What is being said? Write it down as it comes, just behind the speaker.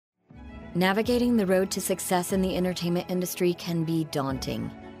Navigating the road to success in the entertainment industry can be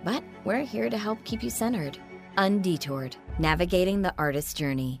daunting, but we're here to help keep you centered. Undetoured, navigating the artist's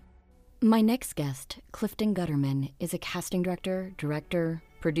journey. My next guest, Clifton Guterman, is a casting director,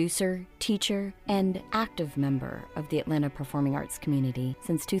 producer, teacher, and active member of the Atlanta performing arts community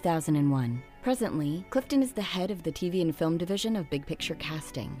since 2001. Presently, Clifton is the head of the TV and film division of Big Picture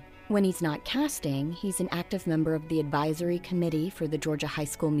Casting. When he's not casting, he's an active member of the advisory committee for the Georgia High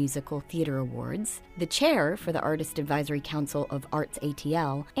School Musical Theater Awards, the chair for the Artist Advisory Council of Arts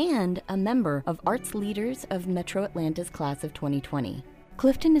ATL, and a member of Arts Leaders of Metro Atlanta's class of 2020.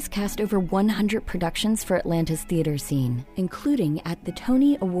 Clifton has cast over 100 productions for Atlanta's theater scene, including at the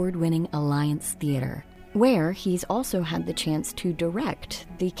Tony Award-winning Alliance Theater, where he's also had the chance to direct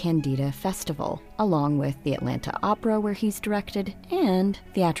the Candida Festival, along with the Atlanta Opera, where he's directed, and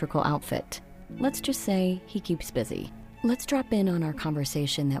Theatrical Outfit. Let's just say he keeps busy. Let's drop in on our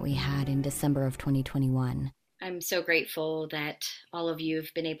conversation that we had in December of 2021. I'm so grateful that all of you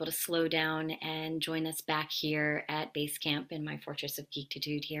have been able to slow down and join us back here at Base Camp in my Fortress of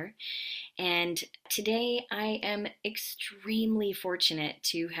Geektitude here. And today I am extremely fortunate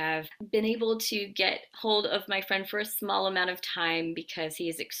to have been able to get hold of my friend for a small amount of time because he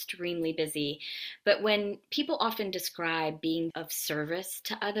is extremely busy. But when people often describe being of service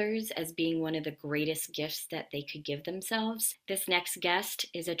to others as being one of the greatest gifts that they could give themselves, this next guest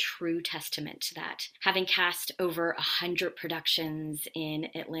is a true testament to that. Having cast over 100 productions in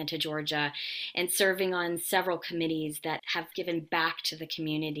Atlanta, Georgia, and serving on several committees that have given back to the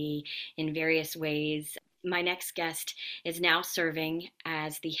community in various ways. My next guest is now serving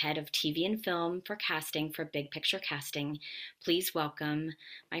as the head of TV and film for casting for Big Picture Casting. Please welcome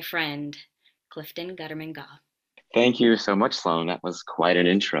my friend, Clifton Guterman-Gough. Thank you so much, Sloan. That was quite an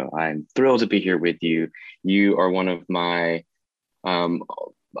intro. I'm thrilled to be here with you. You are one of my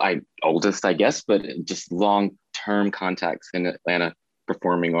oldest, I guess, but just long-term contacts in Atlanta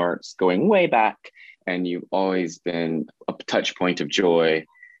performing arts, going way back. And you've always been a touch point of joy.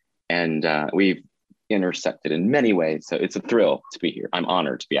 And we've intersected in many ways. So it's a thrill to be here. I'm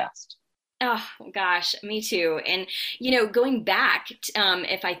honored to be asked. Oh, gosh, me too. And, going back,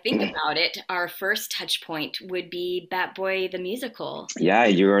 if I think about it, our first touch point would be Bat Boy the Musical. Yeah,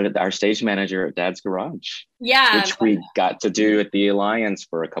 you were our stage manager at Dad's Garage. Yeah. Which we got to do at the Alliance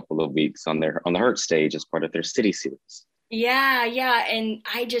for a couple of weeks on the Hurt stage as part of their city series. Yeah. And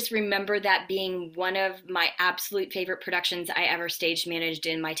I just remember that being one of my absolute favorite productions I ever stage managed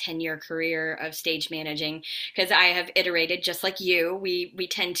in my 10-year career of stage managing, because I have iterated just like you. We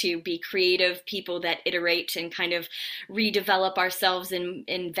tend to be creative people that iterate and kind of redevelop ourselves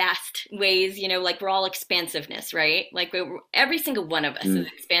in vast ways, like we're all expansiveness, right? Like every single one of us is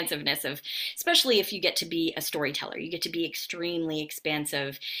expansiveness of, especially if you get to be a storyteller, you get to be extremely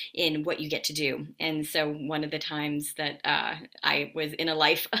expansive in what you get to do. And so one of the times that I was in a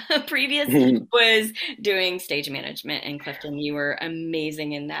life previous was doing stage management. And Clifton, you were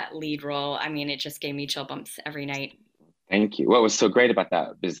amazing in that lead role. I mean, it just gave me chill bumps every night. Thank you. What was so great about that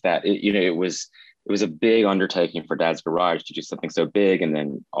is that it was a big undertaking for Dad's Garage to do something so big and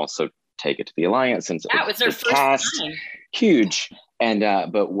then also take it to the Alliance. And so that was their first cast, time. Huge. And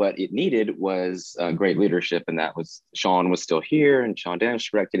but what it needed was great leadership, and that was Sean was still here, and Sean Danish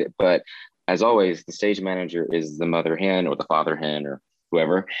directed it, but as always, the stage manager is the mother hen or the father hen or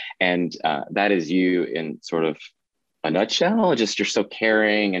whoever. And that is you in sort of a nutshell. Just you're so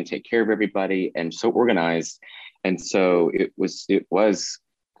caring and take care of everybody and so organized. And so it was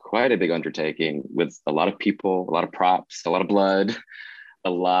quite a big undertaking with a lot of people, a lot of props, a lot of blood, a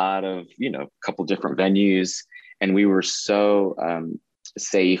lot of, a couple different venues. And we were so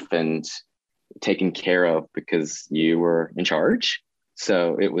safe and taken care of because you were in charge.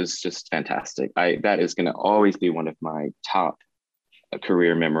 So it was just fantastic. That is going to always be one of my top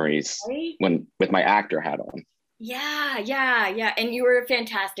career memories with my actor hat on. Yeah. And you were a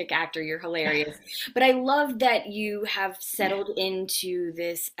fantastic actor. You're hilarious. But I love that you have settled into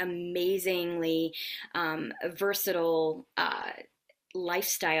this amazingly versatile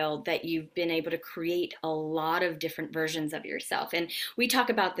lifestyle that you've been able to create a lot of different versions of yourself. And we talk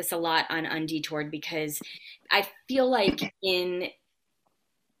about this a lot on Undetoured because I feel like in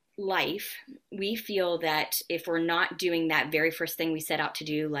life, we feel that if we're not doing that very first thing we set out to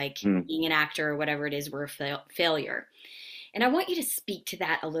do, like being an actor or whatever it is, we're a failure. And I want you to speak to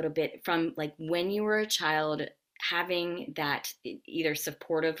that a little bit from like when you were a child, having that either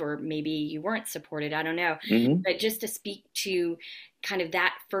supportive or maybe you weren't supported, I don't know, but just to speak to kind of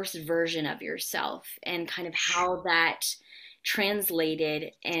that first version of yourself and kind of how that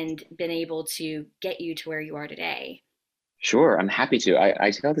translated and been able to get you to where you are today. Sure, I'm happy to.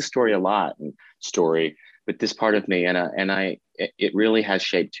 I tell the story a lot, story, but this part of me, it really has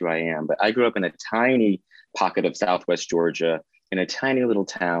shaped who I am. But I grew up in a tiny pocket of Southwest Georgia, in a tiny little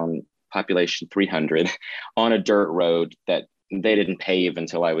town, population 300, on a dirt road that they didn't pave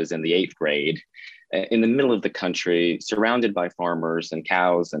until I was in the eighth grade, in the middle of the country, surrounded by farmers and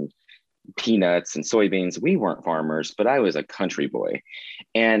cows and peanuts and soybeans. We weren't farmers, but I was a country boy,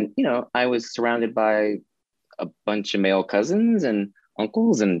 and I was surrounded by a bunch of male cousins and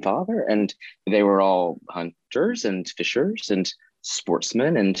uncles and father, and they were all hunters and fishers and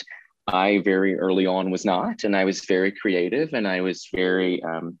sportsmen. And I very early on was not, and I was very creative, and I was very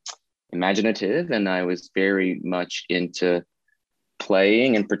imaginative, and I was very much into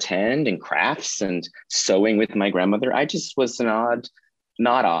playing and pretend and crafts and sewing with my grandmother. I just was not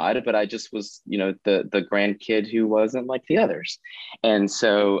odd, but I just was, the grandkid who wasn't like the others. And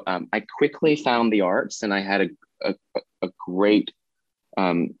so I quickly found the arts, and I had a great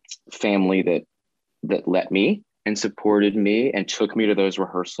family that let me and supported me and took me to those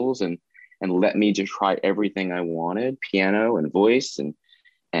rehearsals and let me just try everything I wanted: piano and voice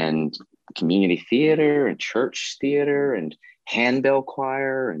and community theater and church theater and handbell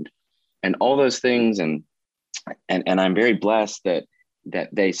choir and all those things. And I'm very blessed that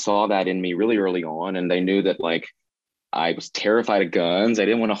they saw that in me really early on, and they knew that, like, I was terrified of guns. I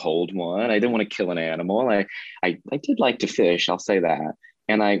didn't want to hold one. I didn't want to kill an animal. I did like to fish, I'll say that.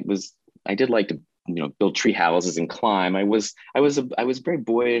 And I did like to, build tree houses and climb. I was very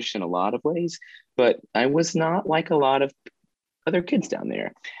boyish in a lot of ways, but I was not like a lot of other kids down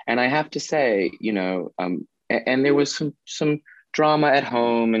there. And I have to say, and there was some drama at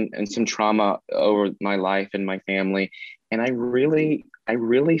home and some trauma over my life and my family. And I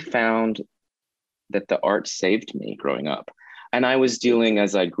really found that the arts saved me growing up. And I was dealing,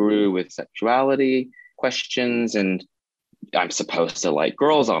 as I grew, with sexuality questions, and I'm supposed to like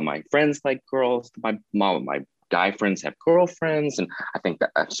girls, all my friends like girls, my mom and my guy friends have girlfriends, and I think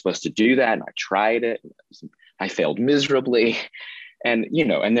that I'm supposed to do that, and I tried it. I failed miserably. And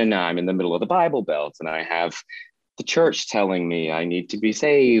then now I'm in the middle of the Bible Belt, and I have the church telling me I need to be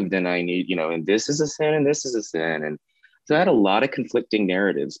saved, and I need, and this is a sin and this is a sin. And so I had a lot of conflicting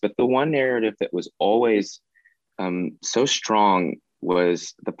narratives, but the one narrative that was always so strong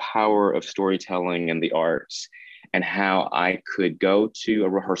was the power of storytelling and the arts, and how I could go to a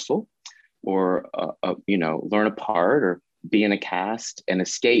rehearsal or, learn a part or be in a cast and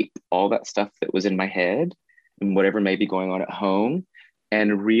escape all that stuff that was in my head and whatever may be going on at home,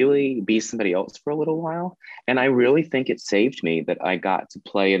 and really be somebody else for a little while. And I really think it saved me that I got to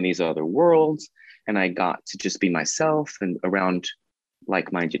play in these other worlds, and I got to just be myself and around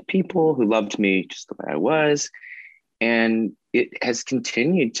like-minded people who loved me just the way I was. And it has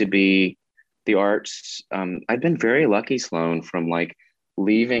continued to be the arts. I've been very lucky, Sloan, from like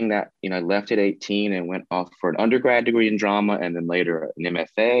leaving that, I left at 18 and went off for an undergrad degree in drama, and then later an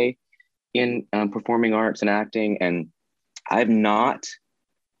MFA in performing arts and acting. And I've not,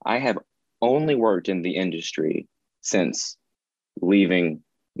 I have only worked in the industry since leaving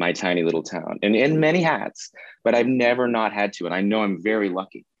my tiny little town, and in many hats, but I've never not had to. And I know I'm very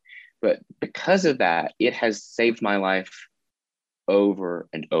lucky. But because of that, it has saved my life over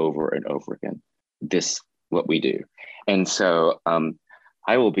and over and over again, this, what we do. And so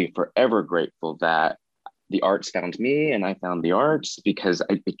I will be forever grateful that the arts found me and I found the arts, because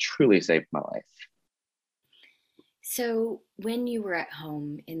it truly saved my life. So, when you were at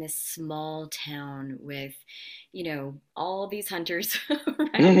home in this small town with, all these hunters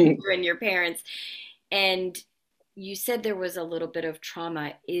around you and your parents, and you said there was a little bit of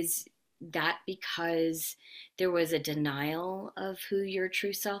trauma, is that because there was a denial of who your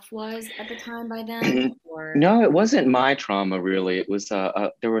true self was at the time by them? Or, No, it wasn't my trauma really. It was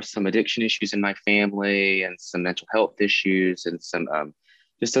there were some addiction issues in my family and some mental health issues and some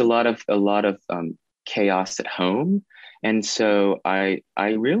just a lot of chaos at home. And so I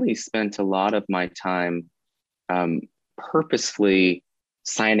really spent a lot of my time purposefully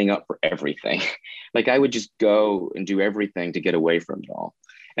signing up for everything. Like I would just go and do everything to get away from it all.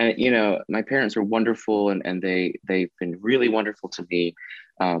 And my parents are wonderful, and they've been really wonderful to me.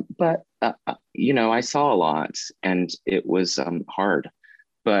 But I saw a lot, and it was hard.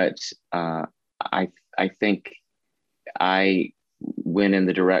 But I think I went in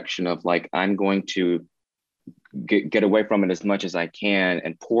the direction of like, I'm going to get away from it as much as I can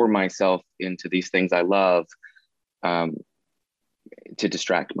and pour myself into these things I love, to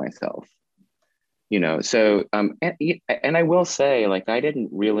distract myself. So and I will say, like, I didn't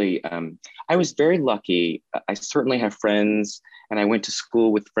really I was very lucky. I certainly have friends, and I went to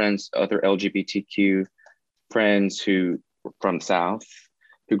school with friends, other LGBTQ friends, who from the South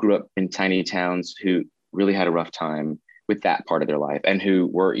who grew up in tiny towns who really had a rough time with that part of their life and who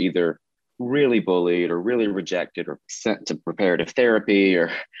were either really bullied or really rejected or sent to preparative therapy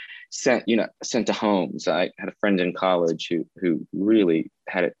or sent to homes. I had a friend in college who really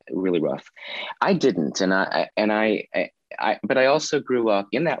had it really rough. I didn't, but I also grew up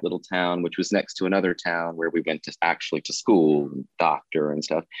in that little town, which was next to another town where we went to actually to school, and doctor and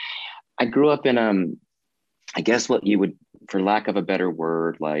stuff. I grew up in I guess what you would, for lack of a better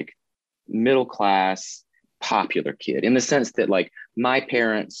word, like middle class, popular kid, in the sense that like my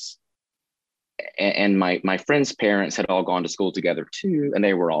parents and my friends' parents had all gone to school together too, and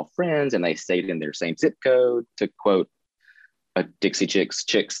they were all friends, and they stayed in their same zip code. To quote a Dixie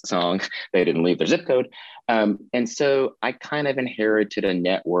Chicks song, they didn't leave their zip code, and so I kind of inherited a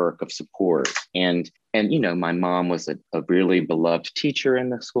network of support. And my mom was a really beloved teacher in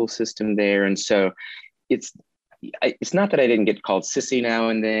the school system there, and so it's it's not that I didn't get called sissy now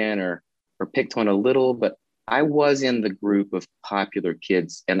and then or picked on a little, but I was in the group of popular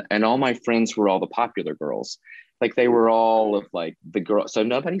kids, and all my friends were all the popular girls. Like they were all of like the girl. So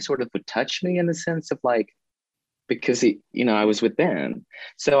nobody sort of would touch me in the sense of like, because I was with them.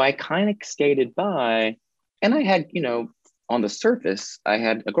 So I kind of skated by, and I had, on the surface, I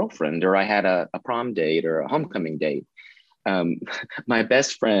had a girlfriend, or I had a prom date or a homecoming date. Um, my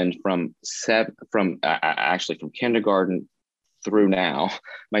best friend actually from kindergarten through now,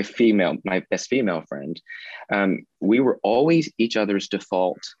 my best female friend, we were always each other's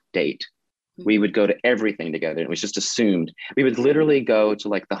default date. We would go to everything together. It was just assumed. We would literally go to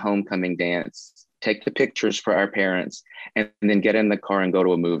like the homecoming dance, take the pictures for our parents, and then get in the car and go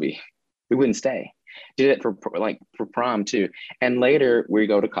to a movie. We wouldn't stay. Did it for prom too. And later we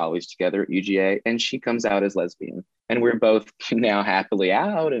go to college together at UGA, and she comes out as lesbian, and we're both now happily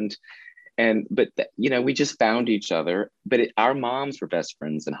out. We just found each other, but our moms were best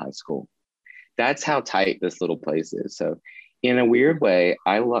friends in high school. That's how tight this little place is. So in a weird way,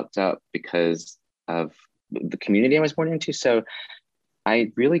 I lucked up because of the community I was born into. So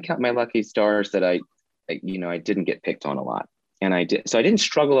I really count my lucky stars that I didn't get picked on a lot. And I did. So I didn't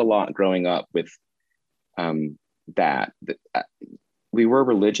struggle a lot growing up with that. We were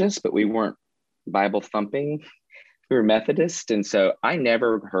religious, but we weren't Bible thumping. We were Methodist. And so I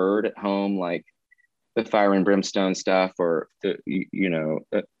never heard at home like the fire and brimstone stuff, or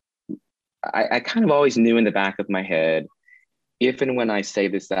I kind of always knew in the back of my head, if and when I say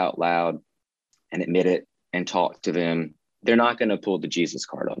this out loud and admit it and talk to them, they're not going to pull the Jesus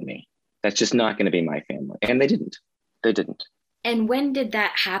card on me. That's just not going to be my family. And they didn't. And when did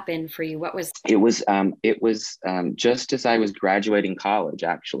that happen for you? What was it? Was just as I was graduating college,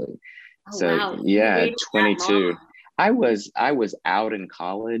 actually. Oh, so wow. Yeah, 22. I was out in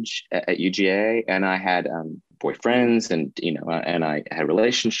college at UGA, and I had boyfriends, and I had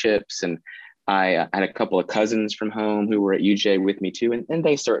relationships, and I had a couple of cousins from home who were at UGA with me too, and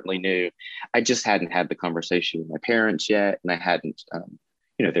they certainly knew. I just hadn't had the conversation with my parents yet, and I hadn't,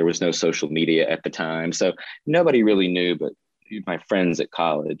 there was no social media at the time, so nobody really knew, but my friends at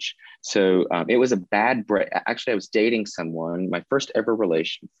college. So it was a bad break. Actually, I was dating someone, my first ever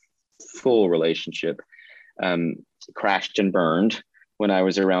full relationship, crashed and burned when I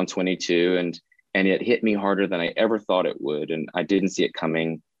was around 22, and it hit me harder than I ever thought it would, and I didn't see it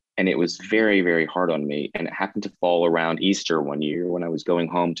coming, and it was very, very hard on me. And it happened to fall around Easter one year when I was going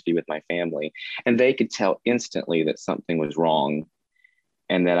home to be with my family, and they could tell instantly that something was wrong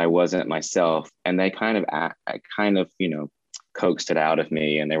and that I wasn't myself, and they kind of coaxed it out of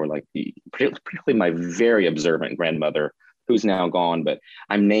me, and they were like, particularly my very observant grandmother, who's now gone, but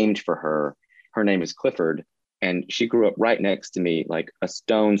I'm named for her. Her name is Clifford, and she grew up right next to me, like a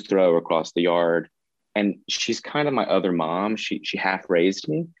stone's throw across the yard. And she's kind of my other mom. She half raised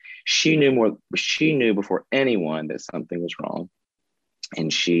me. She knew before anyone that something was wrong, and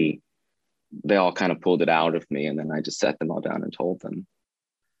they all kind of pulled it out of me, and then I just sat them all down and told them.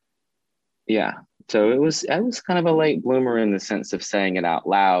 Yeah. So I was kind of a late bloomer in the sense of saying it out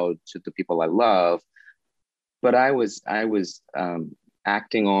loud to the people I love, but I was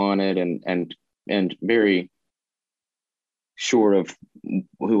acting on it and very sure of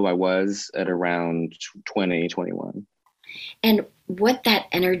who I was at around 20, 21. And what that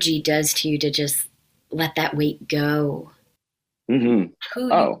energy does to you to just let that weight go. Mm-hmm.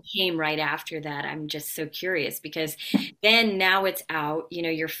 Who you became right after that, I'm just so curious, because then now it's out,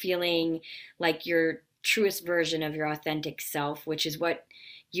 you're feeling like your truest version of your authentic self, which is what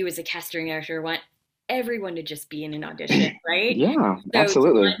you as a casting actor want everyone to just be in an audition, right? Yeah, so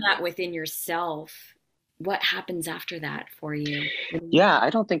absolutely. To find that within yourself, what happens after that for you? Yeah, I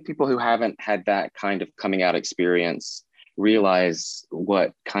don't think people who haven't had that kind of coming out experience realize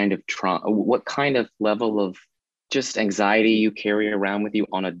what kind of what kind of level of just anxiety you carry around with you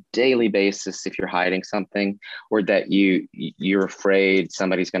on a daily basis if you're hiding something, or that you're afraid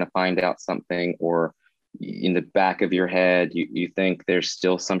somebody's going to find out something, or in the back of your head you think there's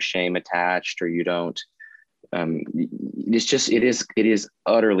still some shame attached, or you don't. It is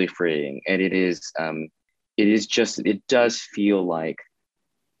utterly freeing, and it does feel like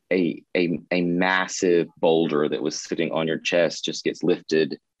a massive boulder that was sitting on your chest just gets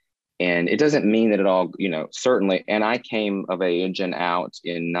lifted. And it doesn't mean that it all, certainly. And I came of age and out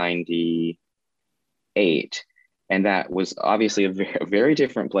in 98. And that was obviously a very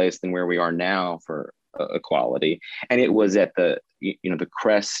different place than where we are now for equality. And it was at the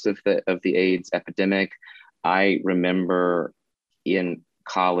crest of the AIDS epidemic. I remember in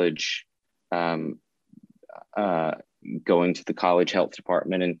college, going to the college health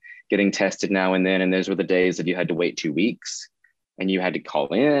department and getting tested now and then. And those were the days that you had to wait 2 weeks and you had to call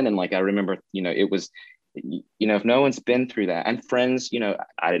in. And I remember, it was, if no one's been through that, and friends,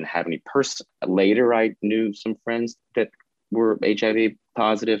 I didn't have any later, I knew some friends that were HIV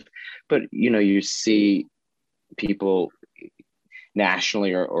positive, but, you see people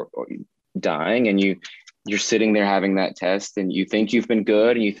nationally or dying, and you're sitting there having that test, and you think you've been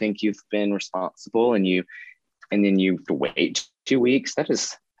good, and you think you've been responsible, and then you have to wait 2 weeks.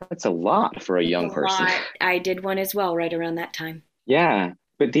 That's a lot for a young person. I did one as well, right around that time. Yeah.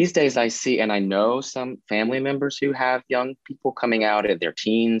 But these days I see, and I know some family members who have young people coming out at their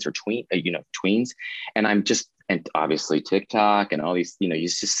teens or tweens. And and obviously TikTok and all these, you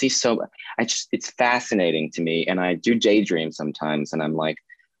just see it's fascinating to me. And I do daydream sometimes, and I'm like,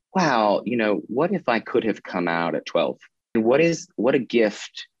 wow, what if I could have come out at 12? And what a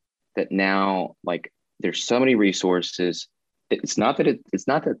gift that now, there's so many resources. It's not that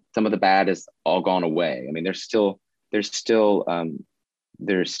some of the bad is all gone away. I mean, there's still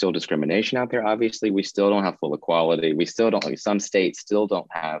discrimination out there. Obviously, we still don't have full equality. We still don't. Some states still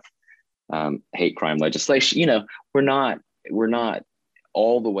don't have hate crime legislation. We're not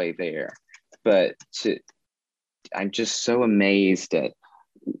all the way there. But I'm just so amazed at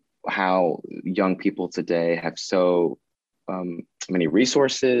how young people today have so many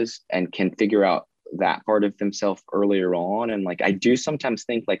resources and can figure out that part of themselves earlier on. And I do sometimes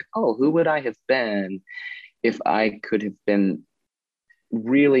think oh, who would I have been if I could have been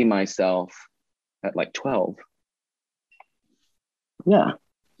really myself at 12?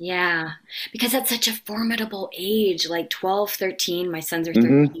 Yeah, because that's such a formidable age, 12, 13. My sons are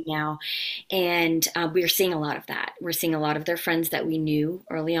 13 now. And we're seeing a lot of that. We're seeing a lot of their friends that we knew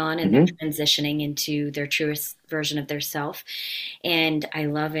early on, and they're transitioning into their truest version of their self. And I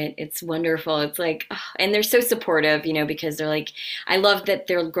love it. It's wonderful. It's and they're so supportive, because they're I love that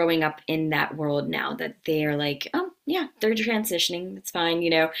they're growing up in that world now, that they are oh, yeah, they're transitioning. It's fine,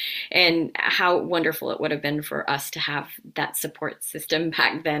 and how wonderful it would have been for us to have that support system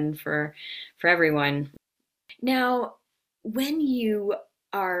back then for everyone. Now, when you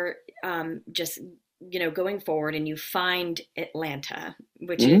are just going forward and you find Atlanta,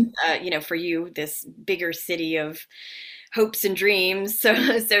 which is for you this bigger city of hopes and dreams, so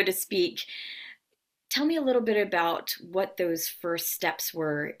to speak. Tell me a little bit about what those first steps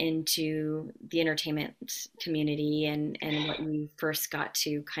were into the entertainment community, and what you first got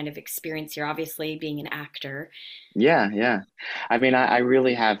to kind of experience here, obviously being an actor. Yeah. I mean, I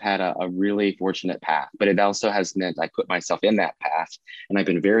really have had a really fortunate path, but it also has meant I put myself in that path, and I've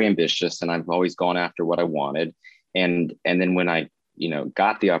been very ambitious, and I've always gone after what I wanted. And then when I,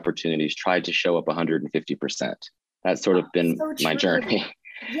 got the opportunities, tried to show up 150%. That's sort of been my journey.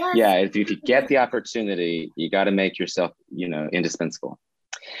 Yes. Yeah, if you get the opportunity, you got to make yourself, indispensable.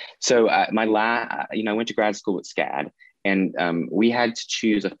 So I went to grad school at SCAD, and we had to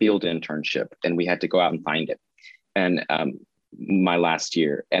choose a field internship, and we had to go out and find it. And my last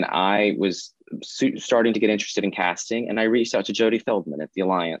year, and I was starting to get interested in casting, and I reached out to Jodie Feldman at the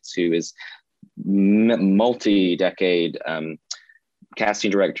Alliance, who is multi-decade casting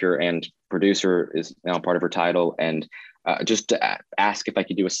director and producer, is now part of her title, and just to ask if I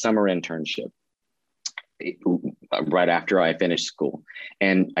could do a summer internship right after I finished school.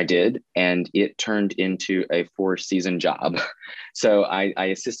 And I did, and it turned into a 4-season job. So I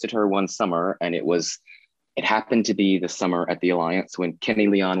assisted her one summer, and it happened to be the summer at the Alliance when Kenny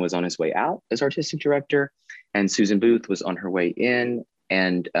Leon was on his way out as artistic director, and Susan Booth was on her way in,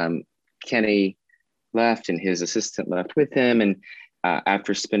 and Kenny left and his assistant left with him. And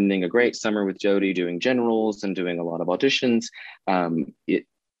after spending a great summer with Jodie doing generals and doing a lot of auditions, it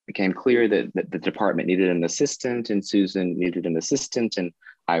became clear that the department needed an assistant, and Susan needed an assistant, and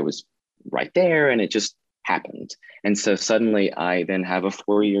I was right there. And it just happened. And so suddenly I then have a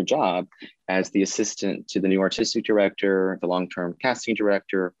 4-year job as the assistant to the new artistic director, the long-term casting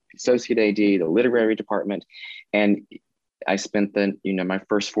director, associate AD, the literary department. And I spent my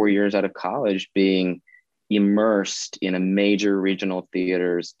first 4 years out of college being immersed in a major regional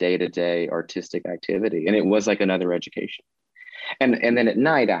theater's day-to-day artistic activity. And it was like another education. And then at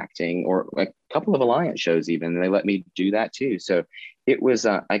night acting, or a couple of Alliance shows even, they let me do that too. So it was,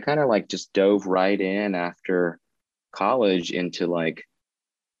 I kind of like just dove right in after college into like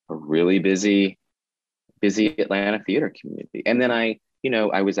a really busy Atlanta theater community. And then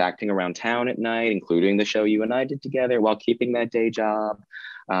I was acting around town at night, including the show you and I did together while keeping that day job.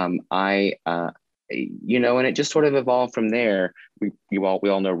 And it just sort of evolved from there. We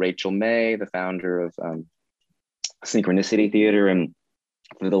all know Rachel May, the founder of Synchronicity Theater. And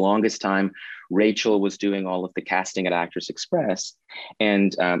for the longest time, Rachel was doing all of the casting at Actors Express.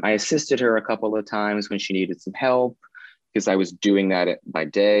 And I assisted her a couple of times when she needed some help, because I was doing that by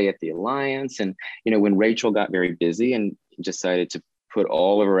day at the Alliance. And, when Rachel got very busy and decided to put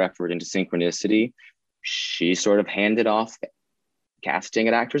all of her effort into Synchronicity, she sort of handed off casting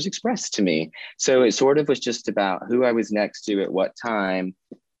at Actors Express to me. So it sort of was just about who I was next to at what time,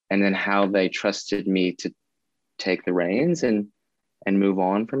 and then how they trusted me to take the reins and move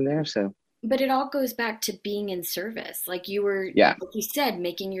on from there. So But it all goes back to being in service. Like you were, yeah. like you said,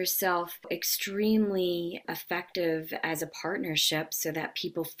 making yourself extremely effective as a partnership so that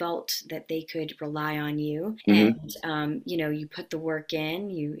people felt that they could rely on you. Mm-hmm. And, you put the work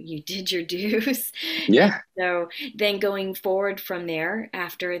in, you did your dues. And Yeah. so then going forward from there,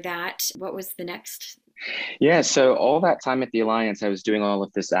 after that, what was the next? Yeah. So all that time at the Alliance, I was doing all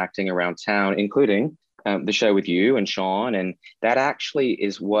of this acting around town, including the show with you and Sean. And that actually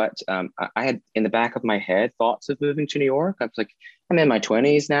is what I had in the back of my head, thoughts of moving to New York. I was like, I'm in my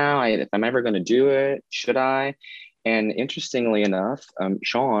 20s now. If I'm ever going to do it, should I? And interestingly enough,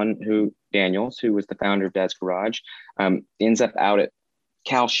 Sean Daniels, who was the founder of Dad's Garage, ends up out at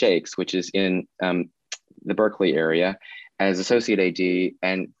Cal Shakes, which is in the Berkeley area, as associate AD.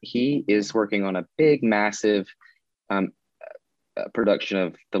 And he is working on a big, massive production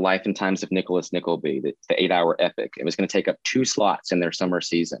of The Life and Times of Nicholas Nickleby, the 8-hour epic. It was going to take up 2 slots in their summer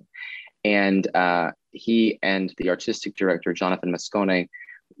season. And he and the artistic director, Jonathan Moscone,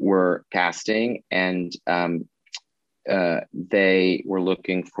 were casting, and they were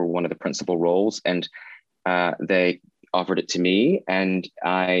looking for one of the principal roles. And they offered it to me. And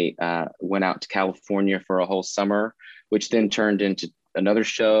I went out to California for a whole summer, which then turned into another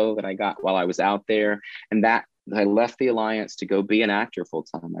show that I got while I was out there. And that I left the Alliance to go be an actor full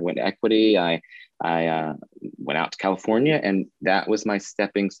time. I went to Equity. I went out to California, and that was my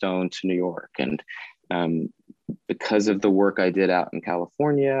stepping stone to New York. And because of the work I did out in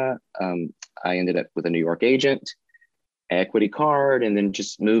California, I ended up with a New York agent, Equity card, and then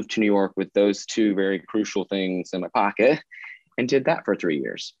just moved to New York with those 2 very crucial things in my pocket, and did that for 3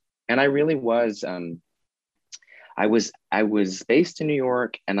 years. And I really was. I was based in New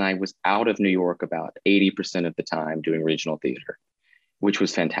York, and I was out of New York about 80% of the time doing regional theater, which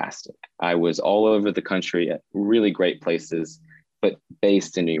was fantastic. I was all over the country at really great places, but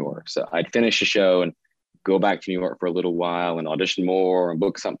based in New York. So I'd finish a show and go back to New York for a little while and audition more and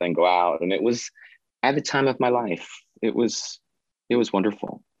book something, go out. And it was at the time of my life. It was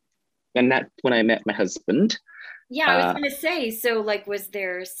wonderful. And that's when I met my husband. Yeah, I was going to say, so like, was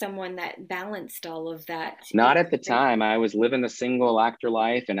there someone that balanced all of that? Not at the time. I was living the single actor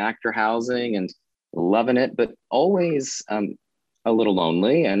life and actor housing and loving it, but always a little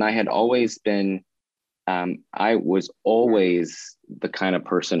lonely. And I had always been, I was always the kind of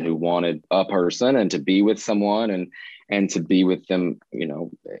person who wanted a person and to be with someone and to be with them,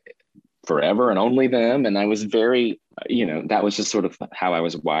 forever and only them. And I was very, that was just sort of how I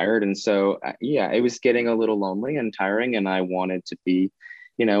was wired. And so, it was getting a little lonely and tiring, and I wanted to be,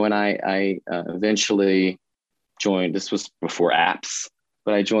 and I eventually joined, this was before apps,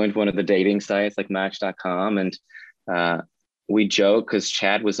 but I joined one of the dating sites like Match.com. And we joke because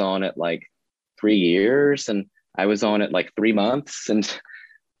Chad was on it like 3 years and I was on it like 3 months, and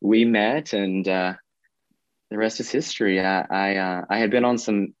we met, and the rest is history. I had been on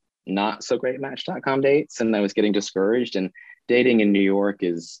some not so great Match.com dates, and I was getting discouraged, and dating in New York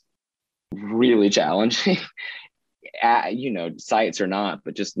is really challenging. Sites or not,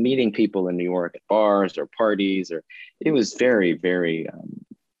 but just meeting people in New York at bars or parties, it was very, very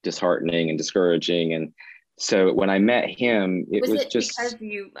disheartening and discouraging. And so when I met him, it was just because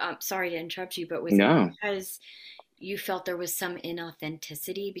you, sorry to interrupt you, but was it no. because you felt there was some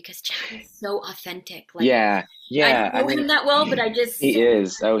inauthenticity? Because Chad is so authentic. Like, Yeah, I yeah. don't I know mean, him that well, but I just, he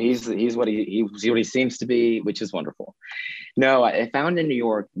is. Oh, he's what he seems to be, which is wonderful. No, I found in New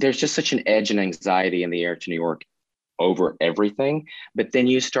York, there's just such an edge and anxiety in the air to New York over everything. But then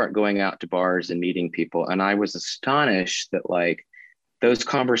you start going out to bars and meeting people, and I was astonished that like those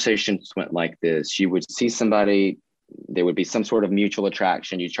conversations went like this. You would see somebody, there would be some sort of mutual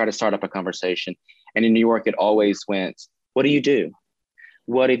attraction. You try to start up a conversation, and in New York, it always went, "What do you do?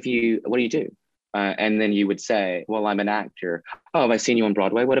 What do you do?" And then you would say, "Well, I'm an actor." "Oh, have I seen you on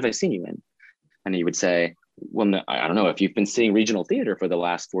Broadway? What have I seen you in?" And you would say, "Well, no, I don't know. If you've been seeing regional theater for the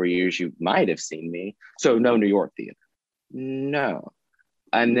last 4 years, you might have seen me. So no New York theater." No.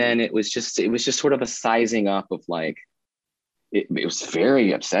 And then it was just sort of a sizing up of like, it was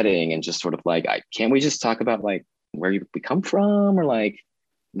very upsetting and just sort of like, can't we just talk about like where we come from, or like,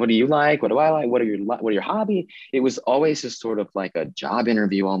 what do you like? What do I like? What are your hobby? It was always just sort of like a job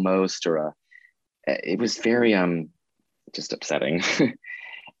interview almost, or it was very, just upsetting. yeah,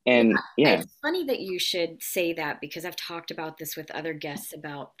 And yeah, it's funny that you should say that because I've talked about this with other guests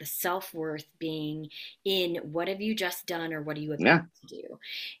about the self-worth being in what have you just done or what are you about yeah, to do.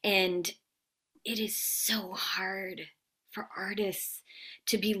 And it is so hard for artists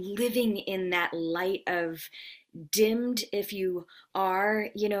to be living in that light of dimmed if you are,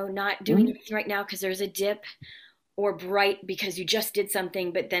 not doing mhm, anything right now because there's a dip, or bright because you just did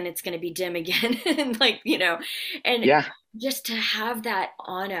something, but then it's going to be dim again. And and yeah. just to have that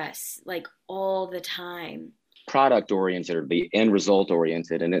on us like all the time. Product oriented or the end result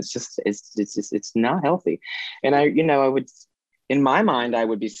oriented, and it's not healthy. And I would, in my mind, I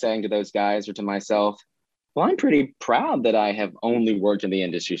would be saying to those guys or to myself, well, I'm pretty proud that I have only worked in the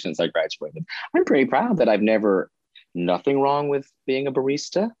industry since I graduated. I'm pretty proud that I've never, nothing wrong with being a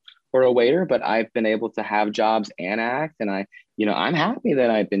barista or a waiter, but I've been able to have jobs and act. And I'm happy that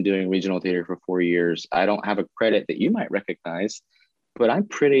I've been doing regional theater for 4 years. I don't have a credit that you might recognize, but I'm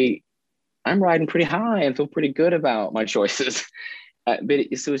riding pretty high and feel pretty good about my choices. But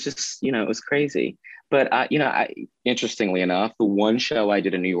it was just, it was crazy. But interestingly enough, the one show I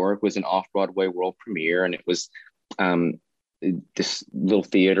did in New York was an off-Broadway world premiere, and it was um, this little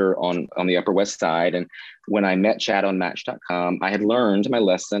theater on the Upper West Side. And when I met Chad on Match.com, I had learned my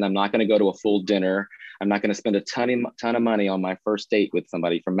lesson. I'm not going to go to a full dinner. I'm not going to spend a ton of money on my first date with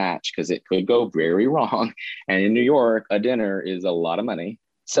somebody from Match because it could go very wrong. And in New York, a dinner is a lot of money.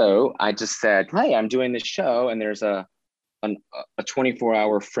 So I just said, "Hey, I'm doing this show, and there's a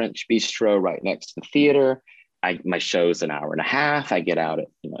 24-hour French bistro right next to the theater. My show's an hour and a half. I get out at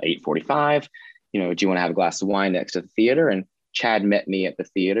 8:45. Do you want to have a glass of wine next to the theater?" And Chad met me at the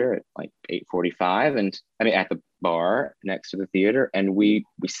theater at like 8:45, and I mean at the bar next to the theater, and we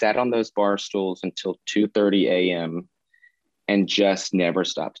sat on those bar stools until 2:30 a.m. and just never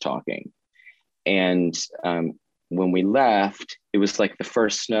stopped talking. And when we left, it was like the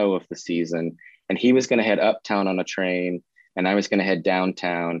first snow of the season, and he was going to head uptown on a train, and I was going to head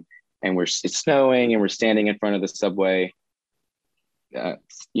downtown. And it's snowing, and we're standing in front of the subway,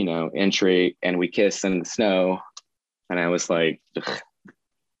 entry, and we kiss in the snow. And I was like, ugh,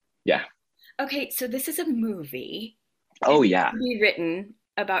 yeah. Okay, so this is a movie. Oh yeah. Be written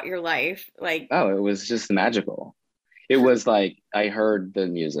about your life. Like, Oh, it was just magical. It was like I heard the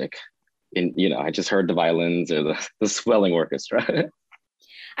music, I just heard the violins or the swelling orchestra.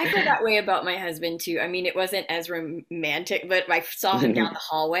 I feel that way about my husband too. I mean, it wasn't as romantic, but I saw him down the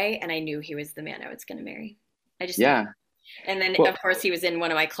hallway and I knew he was the man I was going to marry. I just knew. Yeah. And then, Well, of course, he was in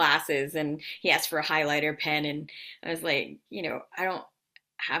one of my classes and he asked for a highlighter pen. And I was like, I don't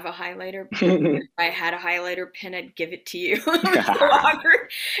have a highlighter pen. If I had a highlighter pen, I'd give it to you. It was so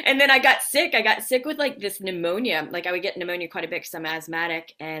awkward. And then I got sick. I got sick with like this pneumonia. Like I would get pneumonia quite a bit because I'm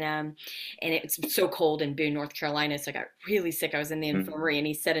asthmatic. And it's so cold in Boone, North Carolina. So I got really sick. I was in the infirmary and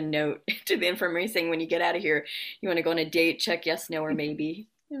he sent a note to the infirmary saying, when you get out of here, you want to go on a date, check yes, no, or maybe.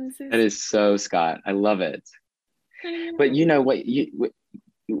 It was so that is so Scott. I love it. I But know. you know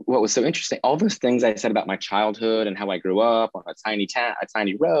what was so interesting? All those things I said about my childhood and how I grew up on a tiny town, a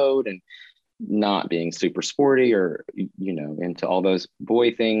tiny road, and not being super sporty or into all those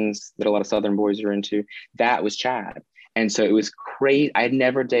boy things that a lot of Southern boys are into. That was Chad, and so it was crazy. I had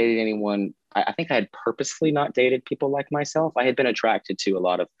never dated anyone. I think I had purposely not dated people like myself. I had been attracted to a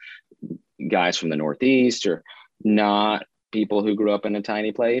lot of guys from the Northeast or not people who grew up in a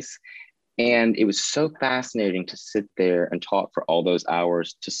tiny place. And it was so fascinating to sit there and talk for all those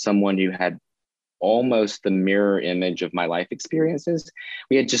hours to someone who had almost the mirror image of my life experiences.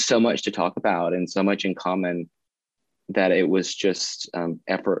 We had just so much to talk about and so much in common that it was just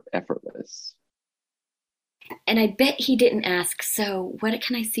effortless. And I bet he didn't ask, so what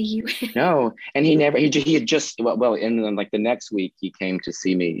can I see you in? No, and he never he had just well in like the next week he came to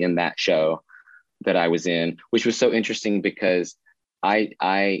see me in that show that I was in, which was so interesting because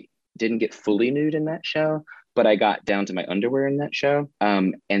I didn't get fully nude in that show, but I got down to my underwear in that show.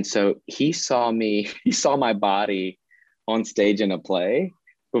 And so he saw me, he saw my body on stage in a play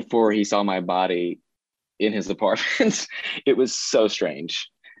before he saw my body in his apartment. It was so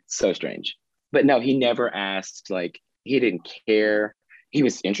strange, so strange. But no, he never asked, like, he didn't care. He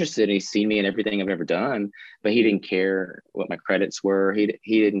was interested. He's seen me in everything I've ever done, but he didn't care what my credits were.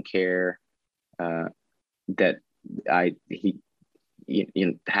 He didn't care that he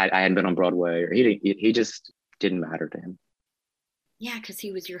I hadn't been on Broadway, or he just didn't matter to him. Yeah, because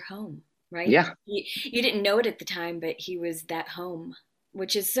he was your home, right? Yeah, You didn't know it at the time, but he was that home,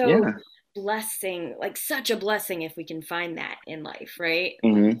 which is so yeah. blessing, like such a blessing if we can find that in life, right?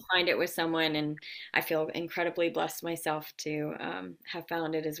 Hmm. Find it with someone, and I feel incredibly blessed myself to have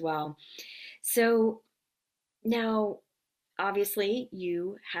found it as well. So now, obviously,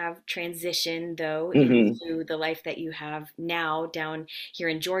 you have transitioned though Hmm. into the life that you have now down here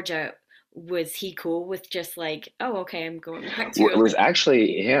in Georgia. Was he cool with just like, oh, okay, I'm going back to It Atlanta? was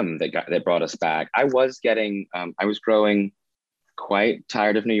actually him that brought us back. I was growing quite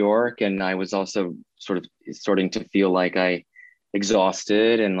tired of New York, and I was also sort of starting to feel like I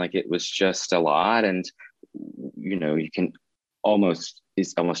exhausted, and like it was just a lot. And you can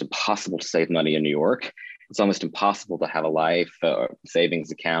it's almost impossible to save money in New York. It's almost impossible to have a life,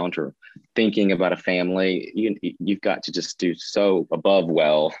 savings account, or thinking about a family. You've got to just do so above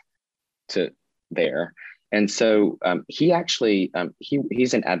well to there. And so he actually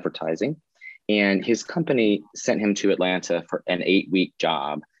he's in advertising, and his company sent him to Atlanta for an 8-week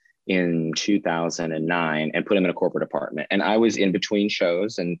job in 2009 and put him in a corporate apartment. And I was in between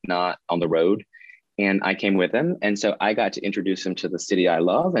shows and not on the road. And I came with him. And so I got to introduce him to the city I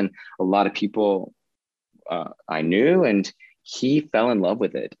love and a lot of people I knew. And he fell in love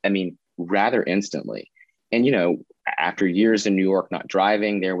with it. I mean, rather instantly. And, after years in New York not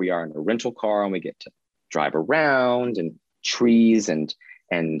driving, there we are in a rental car and we get to drive around and trees and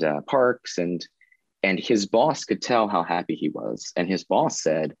parks and his boss could tell how happy he was. And his boss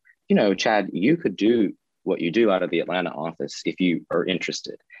said, Chad, you could do what you do out of the Atlanta office if you are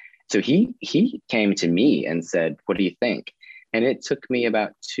interested. So he came to me and said, what do you think? And it took me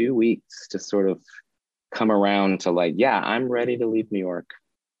about 2 weeks to sort of come around to like, yeah, I'm ready to leave New York.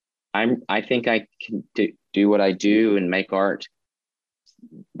 I think I can do what I do and make art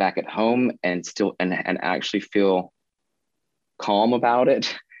back at home and still and actually feel calm about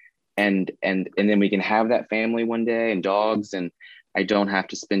it and then we can have that family one day and dogs, and I don't have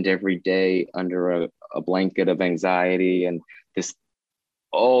to spend every day under a blanket of anxiety and this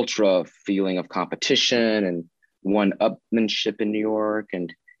ultra feeling of competition and one-upmanship in New York. And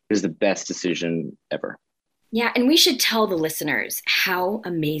it was the best decision ever. Yeah, and we should tell the listeners how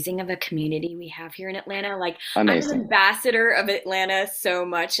amazing of a community we have here in Atlanta. Like, I'm an Amazing. ambassador of Atlanta so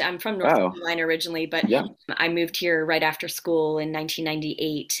much. I'm from North Oh, Carolina originally, but yeah. I moved here right after school in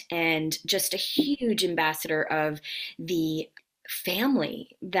 1998, and just a huge ambassador of the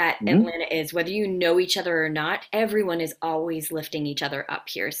family that Mhm. Atlanta is. Whether you know each other or not, everyone is always lifting each other up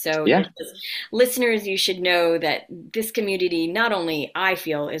here. So, Yeah. listeners, you should know that this community, not only I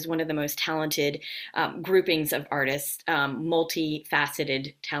feel, is one of the most talented groupings of artists,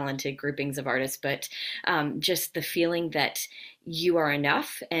 multifaceted, talented groupings of artists, but just the feeling that you are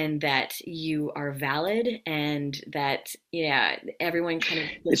enough and that you are valid and that, yeah, everyone kind of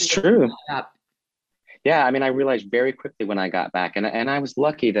It's just lifts true. you up. Yeah, I mean, I realized very quickly when I got back, and I was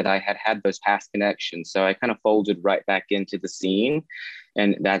lucky that I had those past connections. So I kind of folded right back into the scene,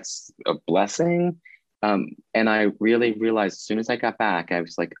 and that's a blessing. And I really realized as soon as I got back, I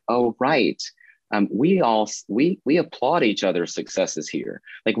was like, oh, right. We applaud each other's successes here.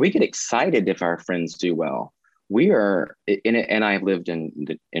 Like we get excited if our friends do well. We are in it, and I've lived in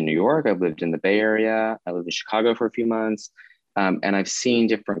New York. I've lived in the Bay Area. I lived in Chicago for a few months, and I've seen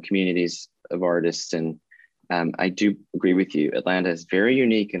different communities of artists. And I do agree with you. Atlanta is very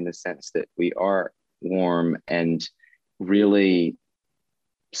unique in the sense that we are warm and really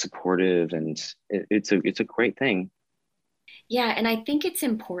supportive, and it's a great thing. Yeah, and I think it's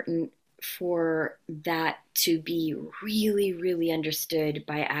important for that to be really, really understood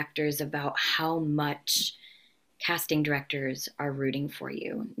by actors about how much casting directors are rooting for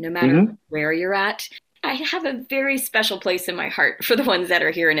you, no matter Hmm. where you're at. I have a very special place in my heart for the ones that are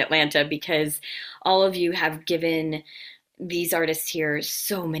here in Atlanta because all of you have given these artists here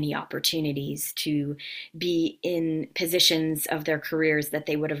so many opportunities to be in positions of their careers that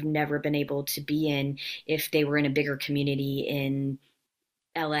they would have never been able to be in if they were in a bigger community in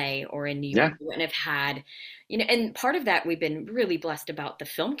LA or in New York. Yeah. We wouldn't have had, and part of that we've been really blessed about the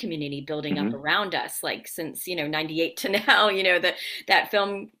film community building up around us, like since, 98 to now, that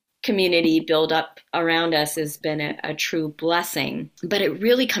film community build up around us has been a true blessing. But it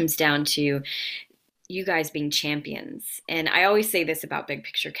really comes down to you guys being champions. And I always say this about big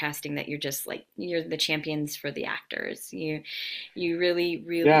picture casting, that you're just like, you're the champions for the actors. You really,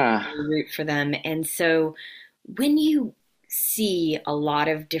 really, Yeah. really root for them. And so when you see a lot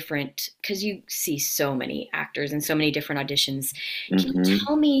of different, because you see so many actors and so many different auditions, can you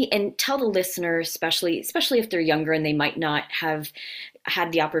tell me and tell the listener, especially if they're younger and they might not have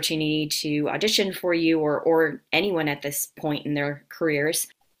had the opportunity to audition for you or anyone at this point in their careers,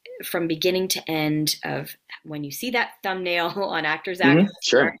 from beginning to end, of when you see that thumbnail on Actors Access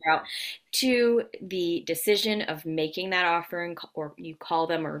Sure. to the decision of making that offer, or you call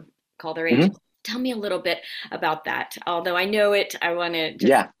them or call their agent. Tell me a little bit about that. Although I know it, I want to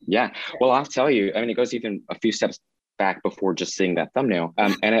just... Yeah. Well, I'll tell you, I mean, it goes even a few steps back before just seeing that thumbnail.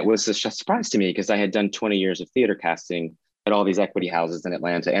 And it was a surprise to me because I had done 20 years of theater casting at all these equity houses in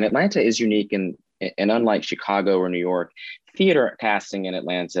Atlanta. And Atlanta is unique, and unlike Chicago or New York, theater casting in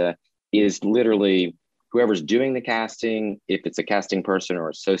Atlanta is literally whoever's doing the casting, if it's a casting person or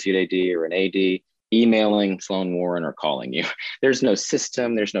associate AD or an AD, emailing Sloan Warren or calling you. There's no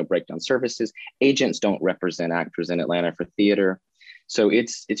system, there's no breakdown services. Agents don't represent actors in Atlanta for theater. So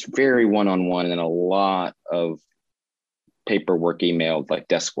it's very one-on-one and a lot of paperwork, emailed, like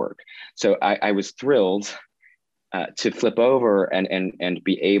desk work. So I was thrilled to flip over and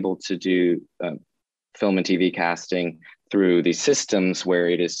be able to do film and TV casting through these systems where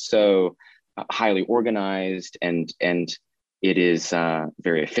it is so highly organized and it is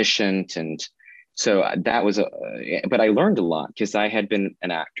very efficient. And so that was but I learned a lot because I had been an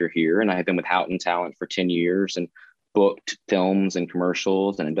actor here and I had been with Houghton Talent for 10 years and booked films and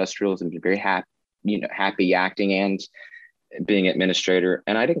commercials and industrials and been very happy acting and being administrator.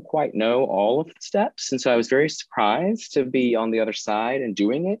 And I didn't quite know all of the steps. And so I was very surprised to be on the other side and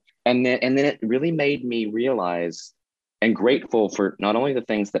doing it. And then it really made me realize and grateful for not only the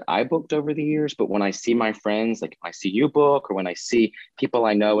things that I booked over the years, but when I see my friends, like if I see you book or when I see people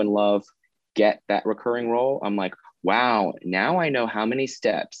I know and love get that recurring role, I'm like, wow, now I know how many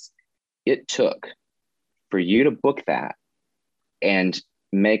steps it took for you to book that and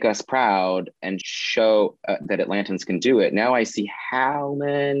make us proud and show that Atlantans can do it. Now I see how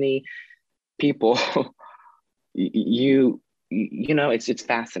many people it's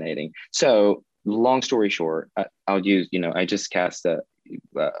fascinating. So long story short, I'll use, I just cast a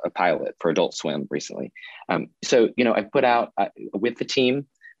pilot for Adult Swim recently. So I put out with the team,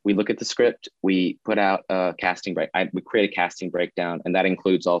 we look at the script, we put out a casting break. We create a casting breakdown, and that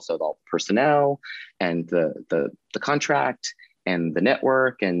includes also all the personnel and the contract and the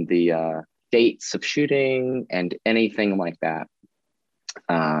network and the dates of shooting and anything like that.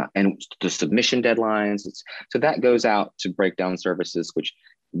 And the submission deadlines. So that goes out to breakdown services, which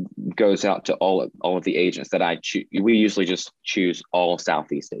goes out to all of the agents that I choose. We usually just choose all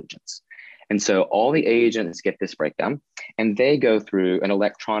Southeast agents. And so all the agents get this breakdown and they go through and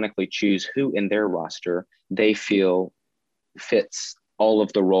electronically choose who in their roster they feel fits all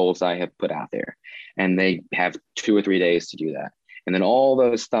of the roles I have put out there. And they have 2 or 3 days to do that. And then all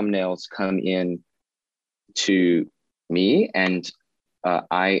those thumbnails come in to me, and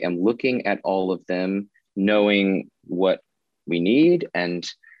I am looking at all of them, knowing what we need. And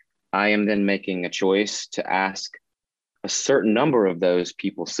I am then making a choice to ask a certain number of those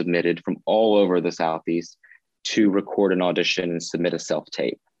people submitted from all over the Southeast to record an audition and submit a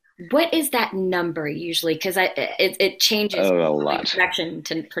self-tape. What is that number usually? Because it changes a lot. Production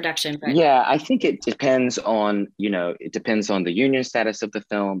to production. But... Yeah, I think it depends on, it depends on the union status of the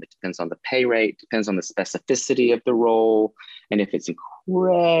film. It depends on the pay rate, depends on the specificity of the role. And if it's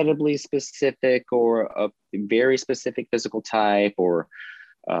incredibly specific or a very specific physical type or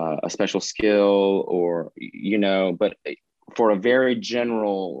a special skill or, but for a very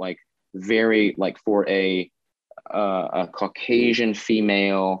general, for a Caucasian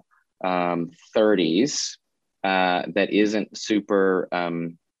female 30s that isn't super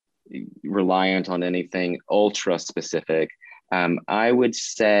reliant on anything ultra specific, I would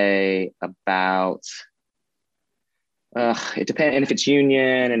say about it depends. And if it's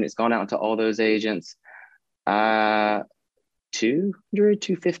union and it's gone out to all those agents, 200,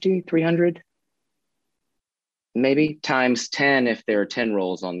 250, 300 maybe times 10 if there are 10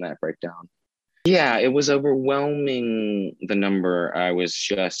 roles on that breakdown. Yeah, it was overwhelming, the number. I was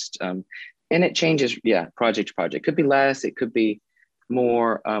just, and it changes, yeah, project to project. Could be less, it could be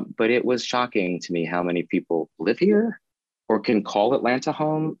more, but it was shocking to me how many people live here or can call Atlanta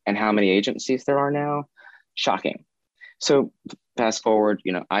home and how many agencies there are now. Shocking. So fast forward,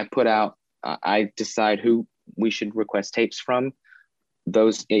 I put out, I decide who we should request tapes from.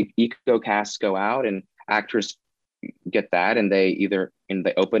 Those eco casts go out and actors get that, and they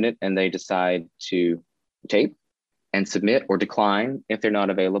open it and they decide to tape and submit or decline if they're not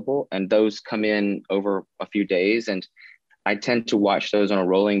available, and those come in over a few days, and I tend to watch those on a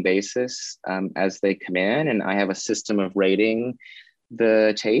rolling basis as they come in, and I have a system of rating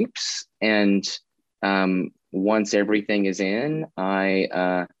the tapes, and once everything is in,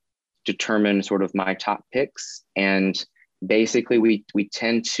 I determine sort of my top picks, and basically we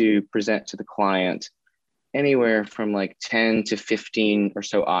tend to present to the client anywhere from like 10 to 15 or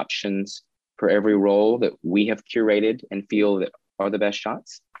so options for every role that we have curated and feel that are the best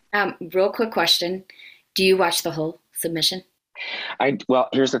shots. Real quick question. Do you watch the whole submission? Well,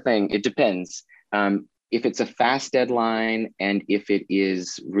 here's the thing. It depends. If it's a fast deadline and if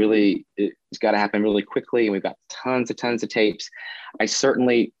it's got to happen really quickly and we've got tons of tapes, I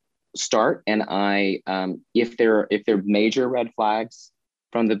certainly start, and if there are major red flags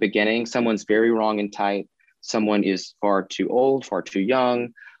from the beginning, someone's very wrong in type, someone is far too old, far too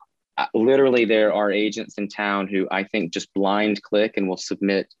young. Literally, there are agents in town who I think just blind click and will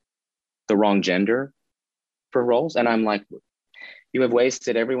submit the wrong gender for roles. And I'm like, you have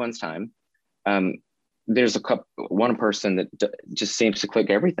wasted everyone's time. There's one person that just seems to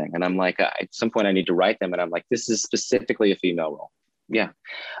click everything. And I'm like, at some point I need to write them. And I'm like, this is specifically a female role. Yeah.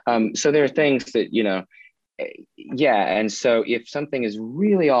 So there are things that, yeah. And so if something is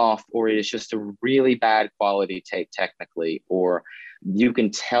really off, or it is just a really bad quality tape technically, or you can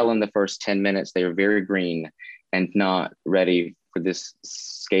tell in the first 10 minutes they are very green and not ready for this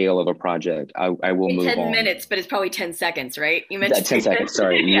scale of a project, I will move 10 on. minutes, but it's probably 10 seconds, right? You mentioned 10 seconds.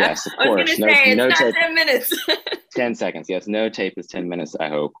 Sorry. Yeah. Yes, of I was course. going to say, it's not tape. 10 minutes. 10 seconds. Yes. No tape is 10 minutes, I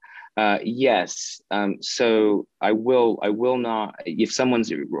hope. Yes. So I will not, if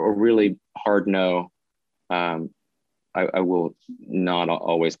someone's a really hard no, I will not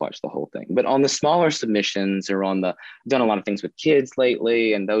always watch the whole thing. But on the smaller submissions, or I've done a lot of things with kids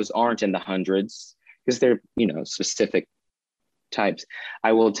lately, and those aren't in the hundreds because they're, specific types,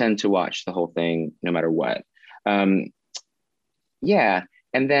 I will tend to watch the whole thing no matter what. Yeah.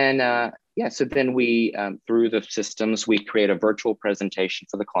 And then, so then we, through the systems, we create a virtual presentation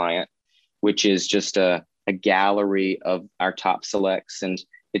for the client, which is just a gallery of our top selects. And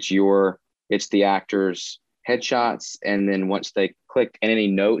it's the actors' headshots. And then once they click, and any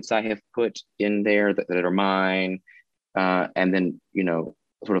notes I have put in there that are mine, and then,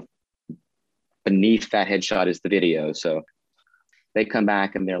 sort of beneath that headshot is the video. So they come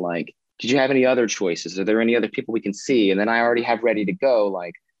back and they're like, did you have any other choices? Are there any other people we can see? And then I already have ready to go,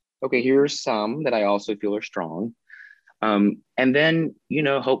 like, okay, here's some that I also feel are strong. And then,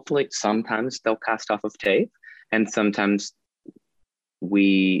 hopefully sometimes they'll cast off of tape, and sometimes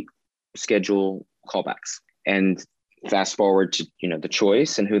we schedule callbacks and fast forward to, the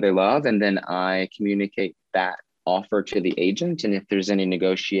choice and who they love. And then I communicate that offer to the agent. And if there's any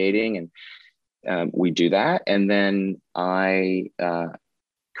negotiating, and we do that. And then I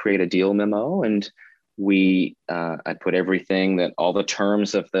create a deal memo, and I put everything, that all the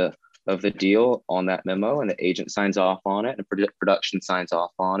terms of the deal on that memo, and the agent signs off on it, and production signs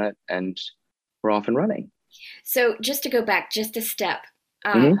off on it, and we're off and running. So just to go back just a step,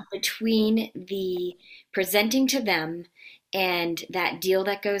 between the presenting to them and that deal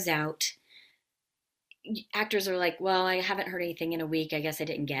that goes out, actors are like, well, I haven't heard anything in a week. I guess I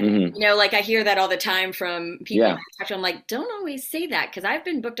didn't get it. Like I hear that all the time from people. Yeah. I'm like, don't always say that, because I've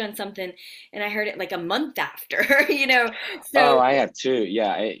been booked on something and I heard it like a month after, So I have too.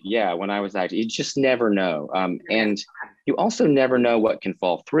 Yeah. When I was acting, you just never know. And you also never know what can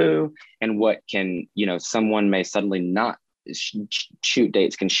fall through, and what can, someone may suddenly not shoot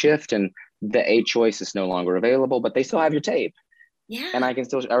dates can shift, and the A choice is no longer available, but they still have your tape. Yeah. And I can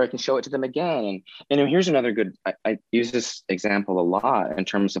show it to them again. And here's another good, I use this example a lot in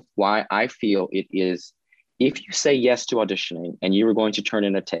terms of why I feel it is, if you say yes to auditioning and you were going to turn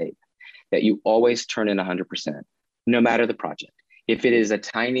in a tape, that you always turn in 100%, no matter the project. If it is a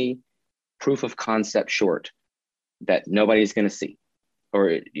tiny proof of concept short that nobody's going to see,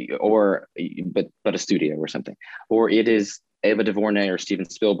 but a studio or something, or it is Ava DuVernay or Steven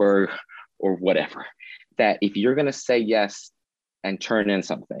Spielberg or whatever, that if you're going to say yes and turn in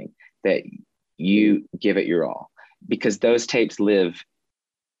something, that you give it your all, because those tapes live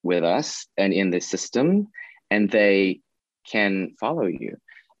with us and in the system, and they can follow you.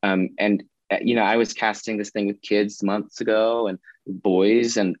 And I was casting this thing with kids months ago, and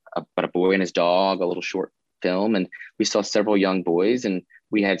boys, and about a boy and his dog, a little short film, and we saw several young boys, and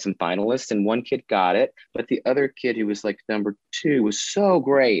we had some finalists, and one kid got it, but the other kid, who was like number 2, was so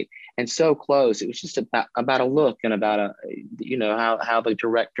great and so close. It was just about a look, and about how the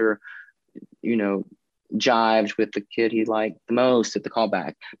director jived with the kid he liked the most at the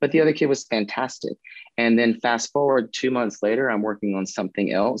callback. But the other kid was fantastic. And then fast forward 2 months later, I'm working on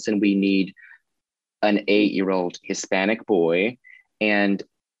something else, and we need an 8-year-old Hispanic boy. And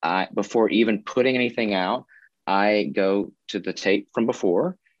before even putting anything out, I go to the tape from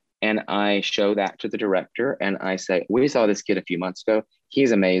before and I show that to the director, and I say, we saw this kid a few months ago.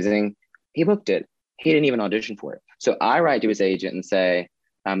 He's amazing. He booked it. He didn't even audition for it. So I write to his agent and say,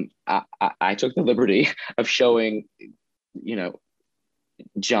 I took the liberty of showing,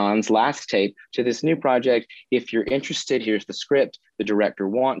 John's last tape to this new project. If you're interested, here's the script. The director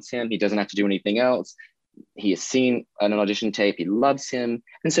wants him. He doesn't have to do anything else. He has seen an audition tape. He loves him.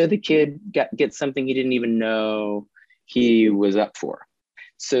 And so the kid gets something he didn't even know he was up for.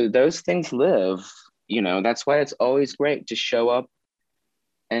 So those things live, that's why it's always great to show up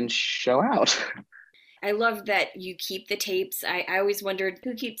and show out. I love that you keep the tapes. I always wondered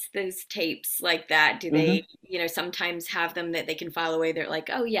who keeps those tapes like that. Do they, sometimes have them that they can file away? They're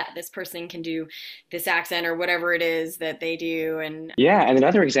like, oh yeah, this person can do this accent or whatever it is that they do. And yeah, and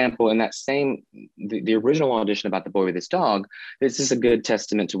another example in that same, the original audition about the boy with his dog, this is a good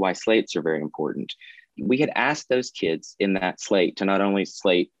testament to why slates are very important. We had asked those kids in that slate to not only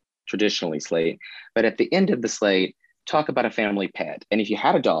traditionally slate, but at the end of the slate, talk about a family pet. And if you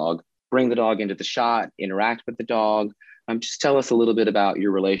had a dog, bring the dog into the shot, interact with the dog. Just tell us a little bit about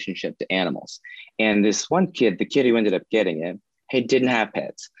your relationship to animals. And this one kid, the kid who ended up getting it, he didn't have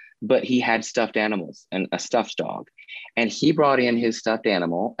pets, but he had stuffed animals and a stuffed dog. And he brought in his stuffed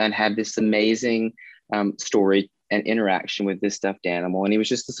animal and had this amazing story and interaction with this stuffed animal. And he was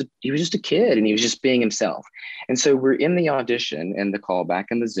just a kid, and he was just being himself. And so we're in the audition and the callback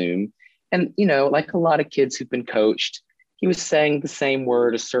and the Zoom. And, like a lot of kids who've been coached, he was saying the same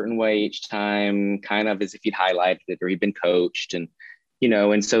word a certain way each time, kind of as if he'd highlighted it or he'd been coached. And,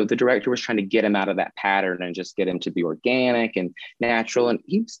 and so the director was trying to get him out of that pattern and just get him to be organic and natural. And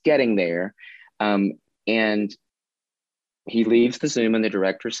he was getting there. And he leaves the Zoom, and the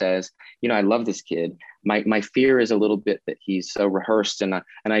director says, I love this kid. My fear is a little bit that he's so rehearsed, and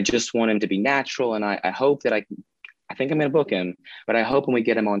I just want him to be natural. And I hope that I think I'm going to book him, but I hope when we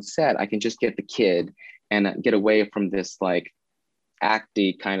get him on set, I can just get the kid and get away from this like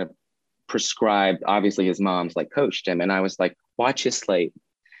acty kind of prescribed. Obviously his mom's like coached him. And I was like, watch his slate.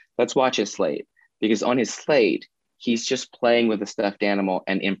 Let's watch his slate, because on his slate, he's just playing with a stuffed animal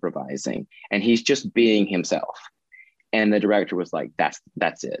and improvising, and he's just being himself. And the director was like, that's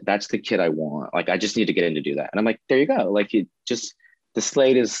it. That's the kid I want. Like, I just need to get him to do that. And I'm like, there you go. Like, the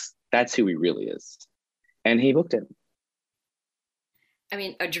slate that's who he really is. And he booked it. I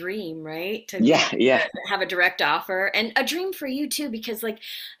mean, a dream, right? Yeah. Have a direct offer, and a dream for you too, because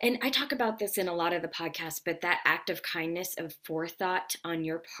and I talk about this in a lot of the podcasts, but that act of kindness, of forethought on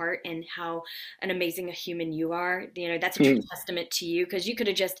your part, and how an amazing a human you are, that's a true testament to you, because you could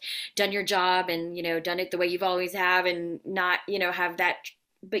have just done your job and, done it the way you've always have and not, have that,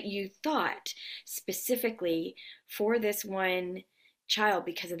 but you thought specifically for this one child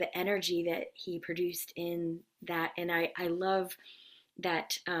because of the energy that he produced in that. And I love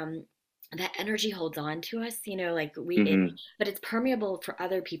that that energy holds on to us, but it's permeable for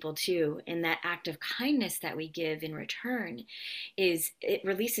other people too. And that act of kindness that we give in return it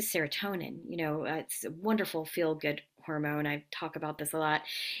releases serotonin. It's a wonderful feel good hormone. I talk about this a lot.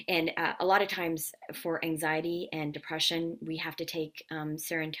 And a lot of times for anxiety and depression, we have to take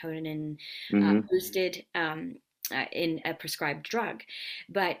serotonin boosted in a prescribed drug.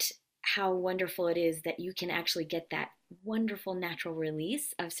 But how wonderful it is that you can actually get that wonderful natural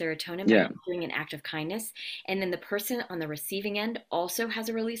release of serotonin by doing an act of kindness. And then the person on the receiving end also has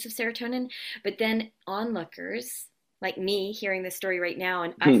a release of serotonin. But then onlookers, like me hearing this story right now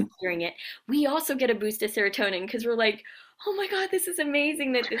and us hearing it, we also get a boost of serotonin, because we're like, oh my God, this is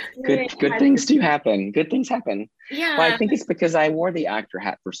amazing that this good things do happen. Good things happen. Yeah. Well, I think it's because I wore the actor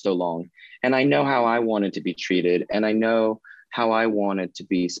hat for so long, and I know how I wanted to be treated, and I know how I wanted to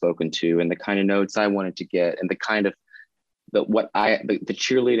be spoken to, and the kind of notes I wanted to get, and the kind of the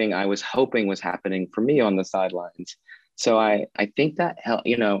cheerleading I was hoping was happening for me on the sidelines. So I think that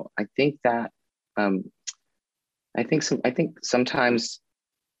I think sometimes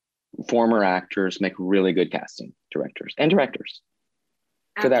former actors make really good casting directors.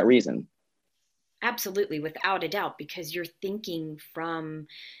 for that reason. Absolutely, without a doubt, because you're thinking from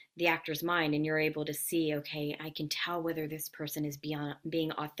the actor's mind and you're able to see, okay, I can tell whether this person is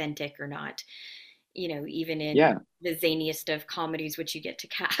being authentic or not. Even in Yeah. the zaniest of comedies, which you get to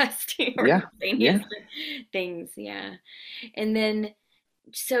cast, or Yeah. the zaniest Yeah. things. Yeah. And then,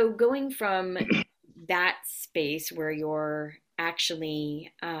 so going from that space where you're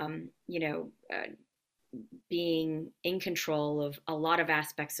actually, being in control of a lot of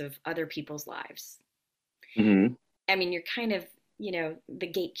aspects of other people's lives. Mm-hmm. I mean, you're kind of, the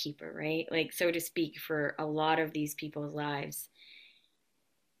gatekeeper, right? Like, so to speak, for a lot of these people's lives.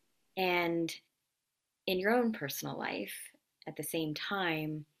 And in your own personal life, at the same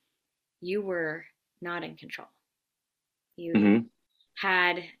time, you were not in control. You Mm-hmm.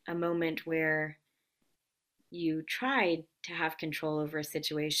 had a moment where you tried to have control over a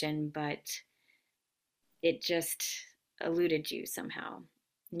situation, but it just eluded you somehow.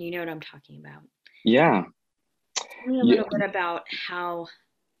 And you know what I'm talking about. Yeah. Tell me a Yeah. little bit about how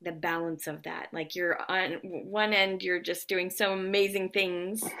the balance of that, like you're on one end, you're just doing so amazing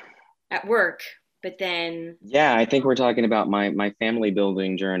things at work, but then, Yeah. I think we're talking about my family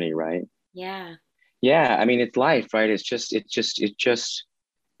building journey, right? yeah, Yeah. I mean, it's life, right? It's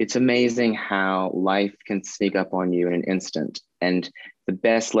amazing how life can sneak up on you in an instant. And the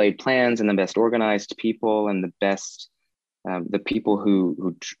best laid plans and the best organized people and the people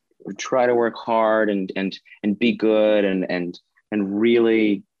who try to work hard and be good and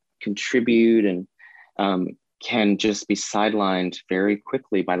really contribute and can just be sidelined very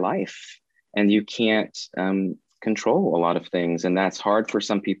quickly by life. And you can't control a lot of things. And that's hard for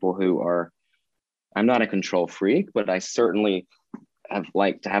some people who are, I'm not a control freak, but I certainly have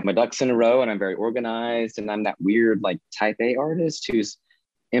like to have my ducks in a row and I'm very organized and I'm that weird like type A artist who's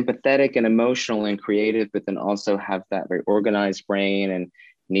empathetic and emotional and creative, but then also have that very organized brain and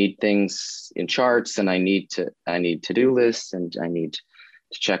need things in charts and I need to-do lists and I need to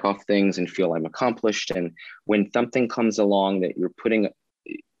check off things and feel I'm accomplished. And when something comes along that you're putting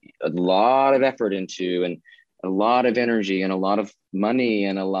a lot of effort into and a lot of energy and a lot of money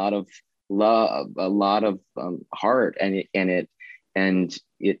and a lot of love, a lot of heart and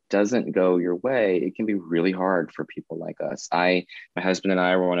it doesn't go your way, it can be really hard for people like us. My husband and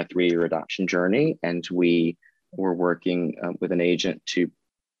I were on a 3-year adoption journey, and we were working with an agent to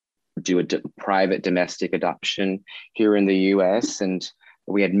do a private domestic adoption here in the U.S. And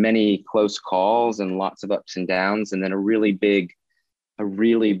we had many close calls and lots of ups and downs, and then a really big, what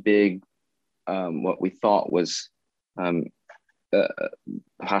we thought was a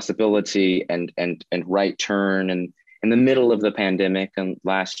possibility and right turn. And in the middle of the pandemic and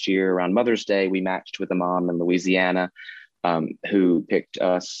last year around Mother's Day, we matched with a mom in Louisiana who picked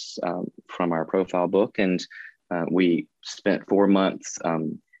us from our profile book. And we spent 4 months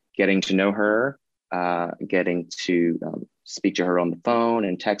getting to know her, getting to speak to her on the phone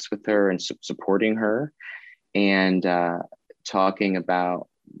and text with her and supporting her and talking about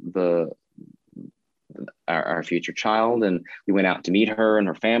our future child. And we went out to meet her and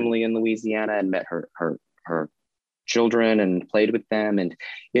her family in Louisiana and met her children and played with them. And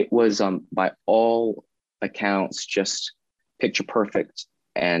it was by all accounts just picture perfect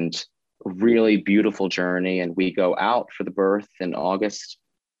and a really beautiful journey. And we go out for the birth in August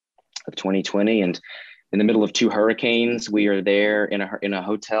of 2020, and in the middle of 2 hurricanes, we are there in a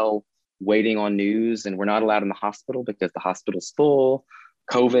hotel waiting on news, and we're not allowed in the hospital because the hospital's full.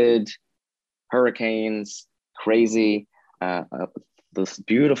 COVID, hurricanes, crazy. This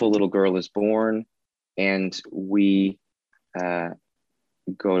beautiful little girl is born, and we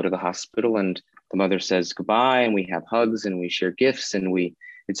go to the hospital, and the mother says goodbye, and we have hugs, and we share gifts, and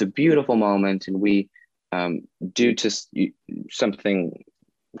it's a beautiful moment. And we, due to something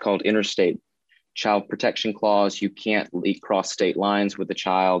called interstate child protection clause, you can't cross state lines with the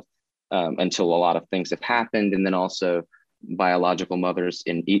child until a lot of things have happened. And then also biological mothers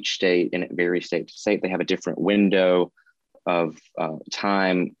in each state, and it varies state to state, they have a different window of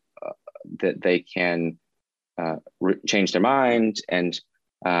time that they can change their mind and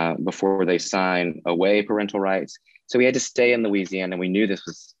before they sign away parental rights. So we had to stay in Louisiana, and we knew this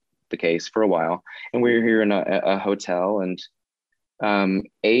was the case for a while. And we were here in a hotel, and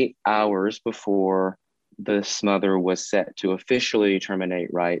 8 hours before this mother was set to officially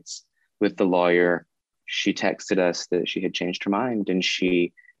terminate rights with the lawyer, she texted us that she had changed her mind and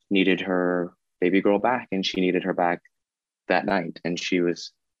she needed her baby girl back, and she needed her back that night, and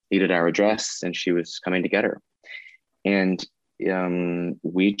needed our address, and she was coming to get her. And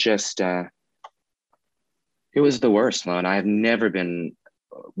we just it was the worst, man. I have never been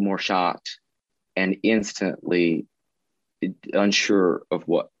more shocked and instantly unsure of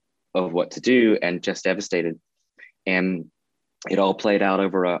what to do and just devastated. And it all played out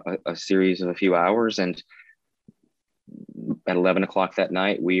over a series of a few hours. And at 11 o'clock that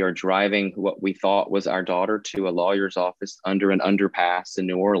night, we are driving what we thought was our daughter to a lawyer's office under an underpass in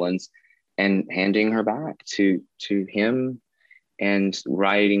New Orleans and handing her back to him, and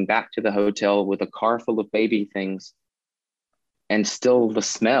riding back to the hotel with a car full of baby things and still the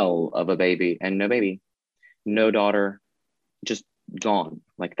smell of a baby, and no baby, no daughter, just gone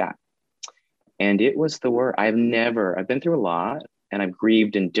like that. And it was the worst. I've been through a lot and I've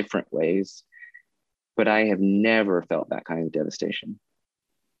grieved in different ways, but I have never felt that kind of devastation.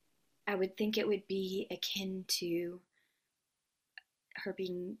 I would think it would be akin to her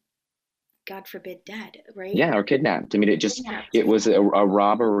being, God forbid, dead, right? Yeah, or kidnapped. I mean, it was a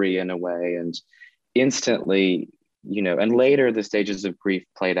robbery in a way. And instantly, and later the stages of grief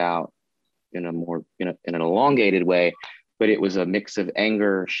played out in a more, in an elongated way, but it was a mix of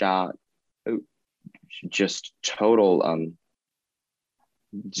anger, shock, just total,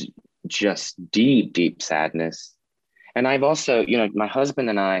 just deep sadness. And I've also, my husband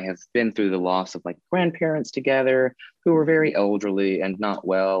and I have been through the loss of like grandparents together who were very elderly and not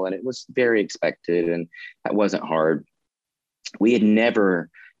well. And it was very expected, and that wasn't hard. We had never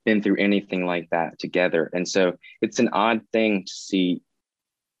been through anything like that together. And so it's an odd thing to see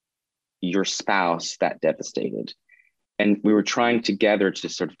your spouse that devastated. And we were trying together to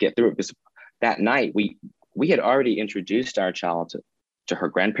sort of get through it, because that night we had already introduced our child to her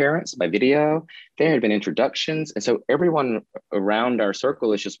grandparents by video. There had been introductions. And so everyone around our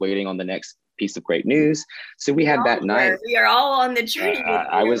circle is just waiting on the next piece of great news. So we had that night. We are all on the journey.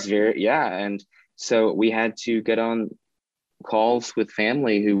 I was and so we had to get on calls with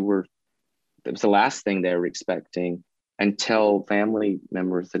family it was the last thing they were expecting, and tell family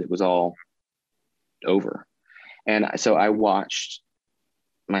members that it was all over. And so I watched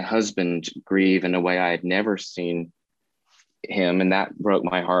my husband grieve in a way I had never seen him, and that broke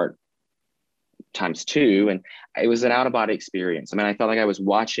my heart times two. And it was an out-of-body experience. I mean, I felt like I was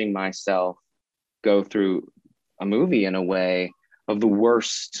watching myself go through a movie in a way of the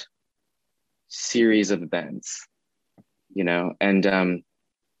worst series of events, and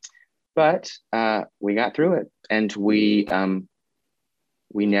but we got through it, and we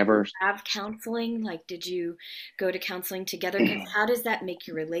never have counseling. Like, did you go to counseling together? Because how does that make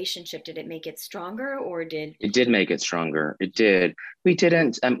your relationship? Did it make it stronger, or did it did make it stronger? It did. We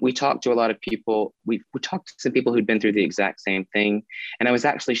didn't. We talked to a lot of people. We talked to some people who'd been through the exact same thing, and I was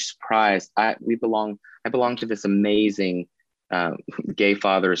actually surprised. I belong to this amazing gay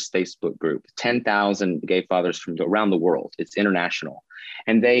fathers Facebook group, 10,000 gay fathers from around the world. It's international,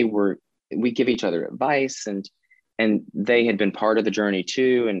 and we give each other advice, and they had been part of the journey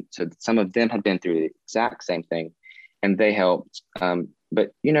too. And so some of them had been through the exact same thing, and they helped.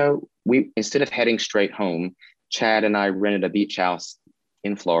 But, we, instead of heading straight home, Chad and I rented a beach house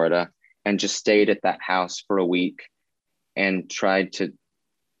in Florida and just stayed at that house for a week and tried to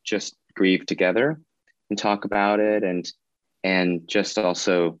just grieve together and talk about it, and just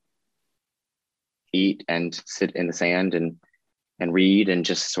also eat and sit in the sand and read, and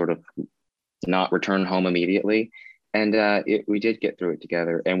just sort of not return home immediately. And we did get through it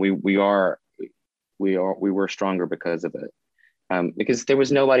together, and we were stronger because of it, because there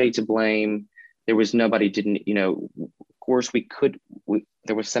was nobody to blame. There was nobody of course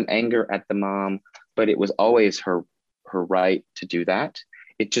there was some anger at the mom, but it was always her right to do that.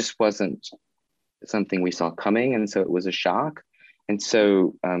 It just wasn't something we saw coming, and so it was a shock. And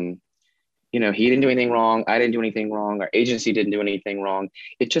so he didn't do anything wrong, I didn't do anything wrong, our agency didn't do anything wrong.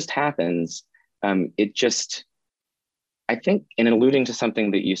 It just happens. I think, in alluding to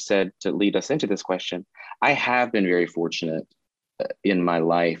something that you said to lead us into this question, I have been very fortunate in my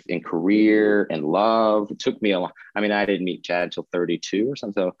life, in career and love. It took me I didn't meet Chad till 32 or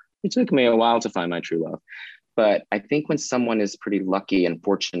something, so it took me a while to find my true love. But I think when someone is pretty lucky and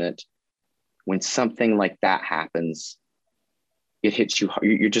fortunate, when something like that happens, it hits you hard.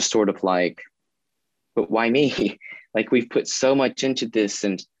 You're just sort of like, but why me? Like, we've put so much into this,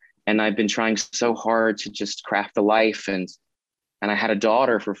 and I've been trying so hard to just craft a life, and I had a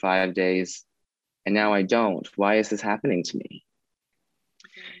daughter for 5 days, and now I don't. Why is this happening to me?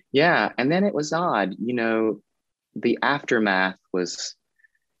 Yeah. And then it was odd, the aftermath was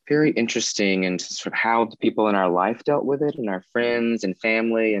very interesting, and sort of how the people in our life dealt with it, and our friends and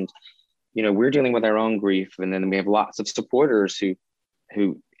family. And, we're dealing with our own grief, and then we have lots of supporters who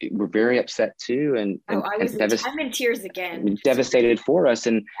were very upset too, I'm in tears again. Devastated for us,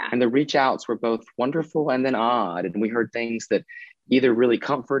 and the reach outs were both wonderful and then odd, and we heard things that either really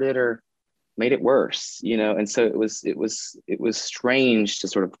comforted or made it worse, you know? And so it was strange to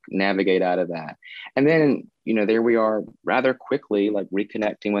sort of navigate out of that. And then, you know, there we are rather quickly, like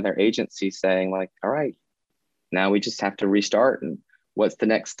reconnecting with our agency saying like, all right, now we just have to restart, and what's the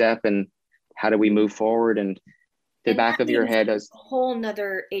next step, and how do we move forward? And the And back that of your means head is a whole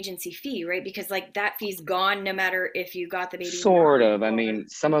nother agency fee, right? Because like that fee's gone no matter if you got the baby or sort not. of, I mean,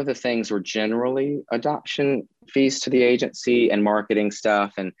 some of the things were generally adoption fees to the agency and marketing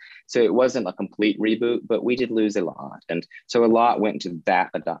stuff. And so it wasn't a complete reboot, but we did lose a lot. And so a lot went to that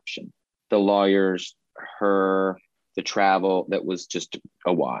adoption. The lawyers, her, the travel, that was just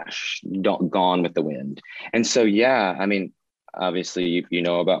a wash, gone with the wind. And so, yeah, I mean, obviously, you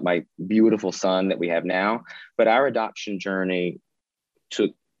know about my beautiful son that we have now, but our adoption journey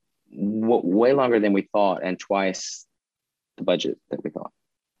took way longer than we thought and twice the budget that we thought.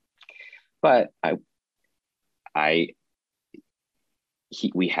 But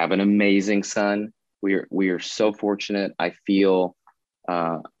we have an amazing son. We are so fortunate. I feel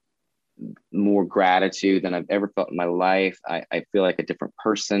more gratitude than I've ever felt in my life. I feel like a different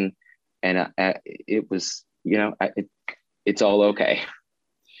person, and it was, you know, it's all okay.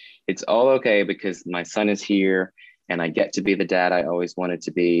 It's all okay because my son is here, and I get to be the dad I always wanted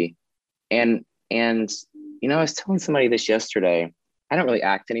to be. And you know, I was telling somebody this yesterday. I don't really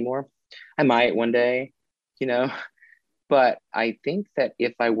act anymore. I might one day, you know, but I think that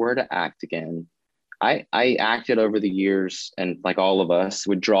if I were to act again, I acted over the years, and like all of us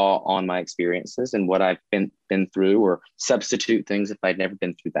would draw on my experiences and what I've been through, or substitute things if I'd never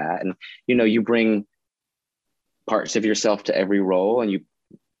been through that. And you know, you bring parts of yourself to every role, and you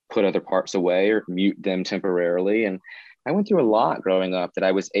put other parts away or mute them temporarily. And I went through a lot growing up that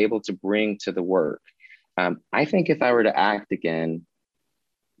I was able to bring to the work. I think if I were to act again,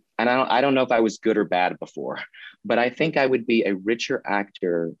 and I don't know if I was good or bad before, but I think I would be a richer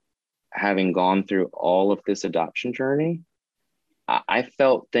actor having gone through all of this adoption journey. I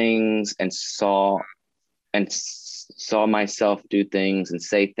felt things and saw myself do things and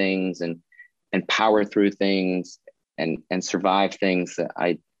say things and power through things and survive things that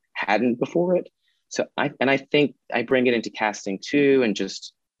I hadn't before it. So I think I bring it into casting too, and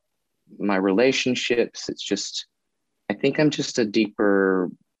just my relationships. It's just, I think I'm just a deeper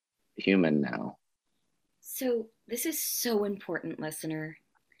human now. So this is so important, listener.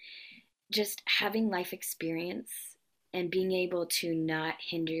 Just having life experience and being able to not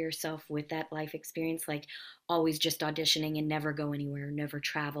hinder yourself with that life experience, like always just auditioning and never go anywhere, never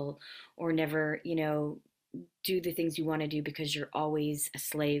travel, or never, you know, do the things you want to do because you're always a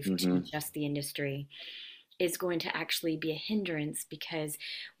slave to Mm-hmm. just the industry, is going to actually be a hindrance, because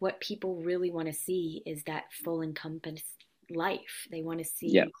what people really want to see is that full encompassed life. They want to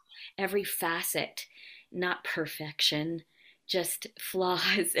Yeah. see every facet, not perfection, just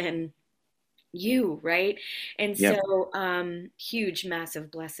flaws and you, right? And Yeah. so, huge,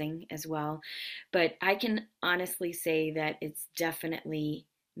 massive blessing as well. But I can honestly say that it's definitely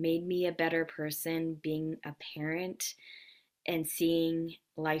made me a better person being a parent and seeing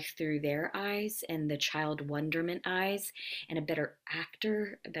life through their eyes and the child wonderment eyes, and a better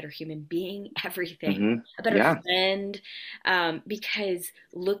actor, a better human being, everything, Mm-hmm. a better Yeah. friend. Because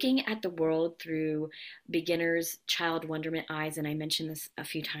looking at the world through beginners' child wonderment eyes, and I mentioned this a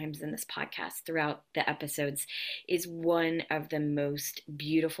few times in this podcast throughout the episodes, is one of the most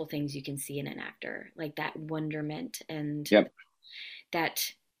beautiful things you can see in an actor. Like that wonderment and Yep.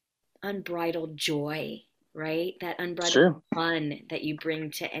 that unbridled joy, right? That unbridled Sure. fun that you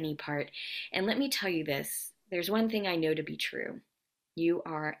bring to any part. And let me tell you this, there's one thing I know to be true. You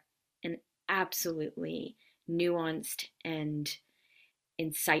are an absolutely nuanced and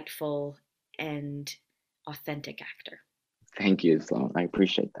insightful and authentic actor. Thank you, Sloan. I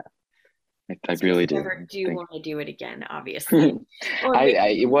appreciate that. I So if really you do. ever do Thank want to do it again, obviously, you. or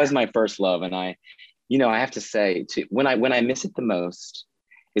maybe It was my first love, and you know, I have to say, when I miss it the most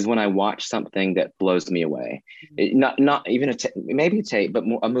is when I watch something that blows me away. Not even maybe a tape, but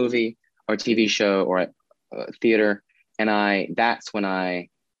more, a movie or a TV show or a theater, and that's when I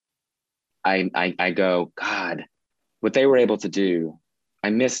go, God, what they were able to do. I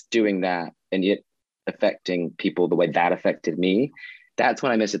miss doing that, and it affecting people the way that affected me. That's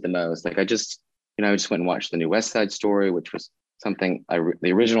when I miss it the most. Like I just went and watched the new West Side Story, which was something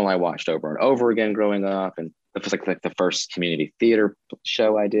the original I watched over and over again growing up, and it was like the first community theater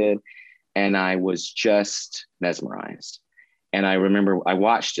show I did, and I was just mesmerized. And I remember I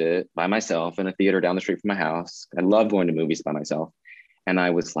watched it by myself in a theater down the street from my house. I love going to movies by myself, and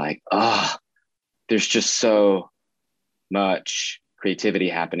I was like, oh, there's just so much creativity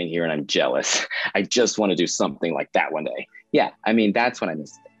happening here, and I'm jealous. I just want to do something like that one day. Yeah, I mean, that's when I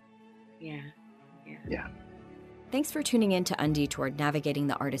missed it. Yeah. Thanks for tuning in to Undetoured, Navigating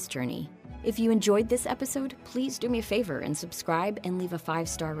the Artist Journey. If you enjoyed this episode, please do me a favor and subscribe and leave a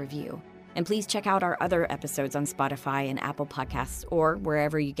 5-star review. And please check out our other episodes on Spotify and Apple Podcasts or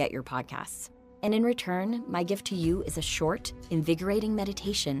wherever you get your podcasts. And in return, my gift to you is a short, invigorating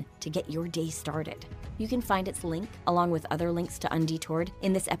meditation to get your day started. You can find its link, along with other links to Undetoured,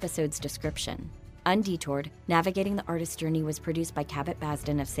 in this episode's description. Undetoured, Navigating the Artist Journey was produced by Cabot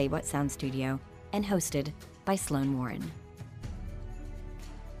Basden of Say What Sound Studio and hosted by Sloan Warren.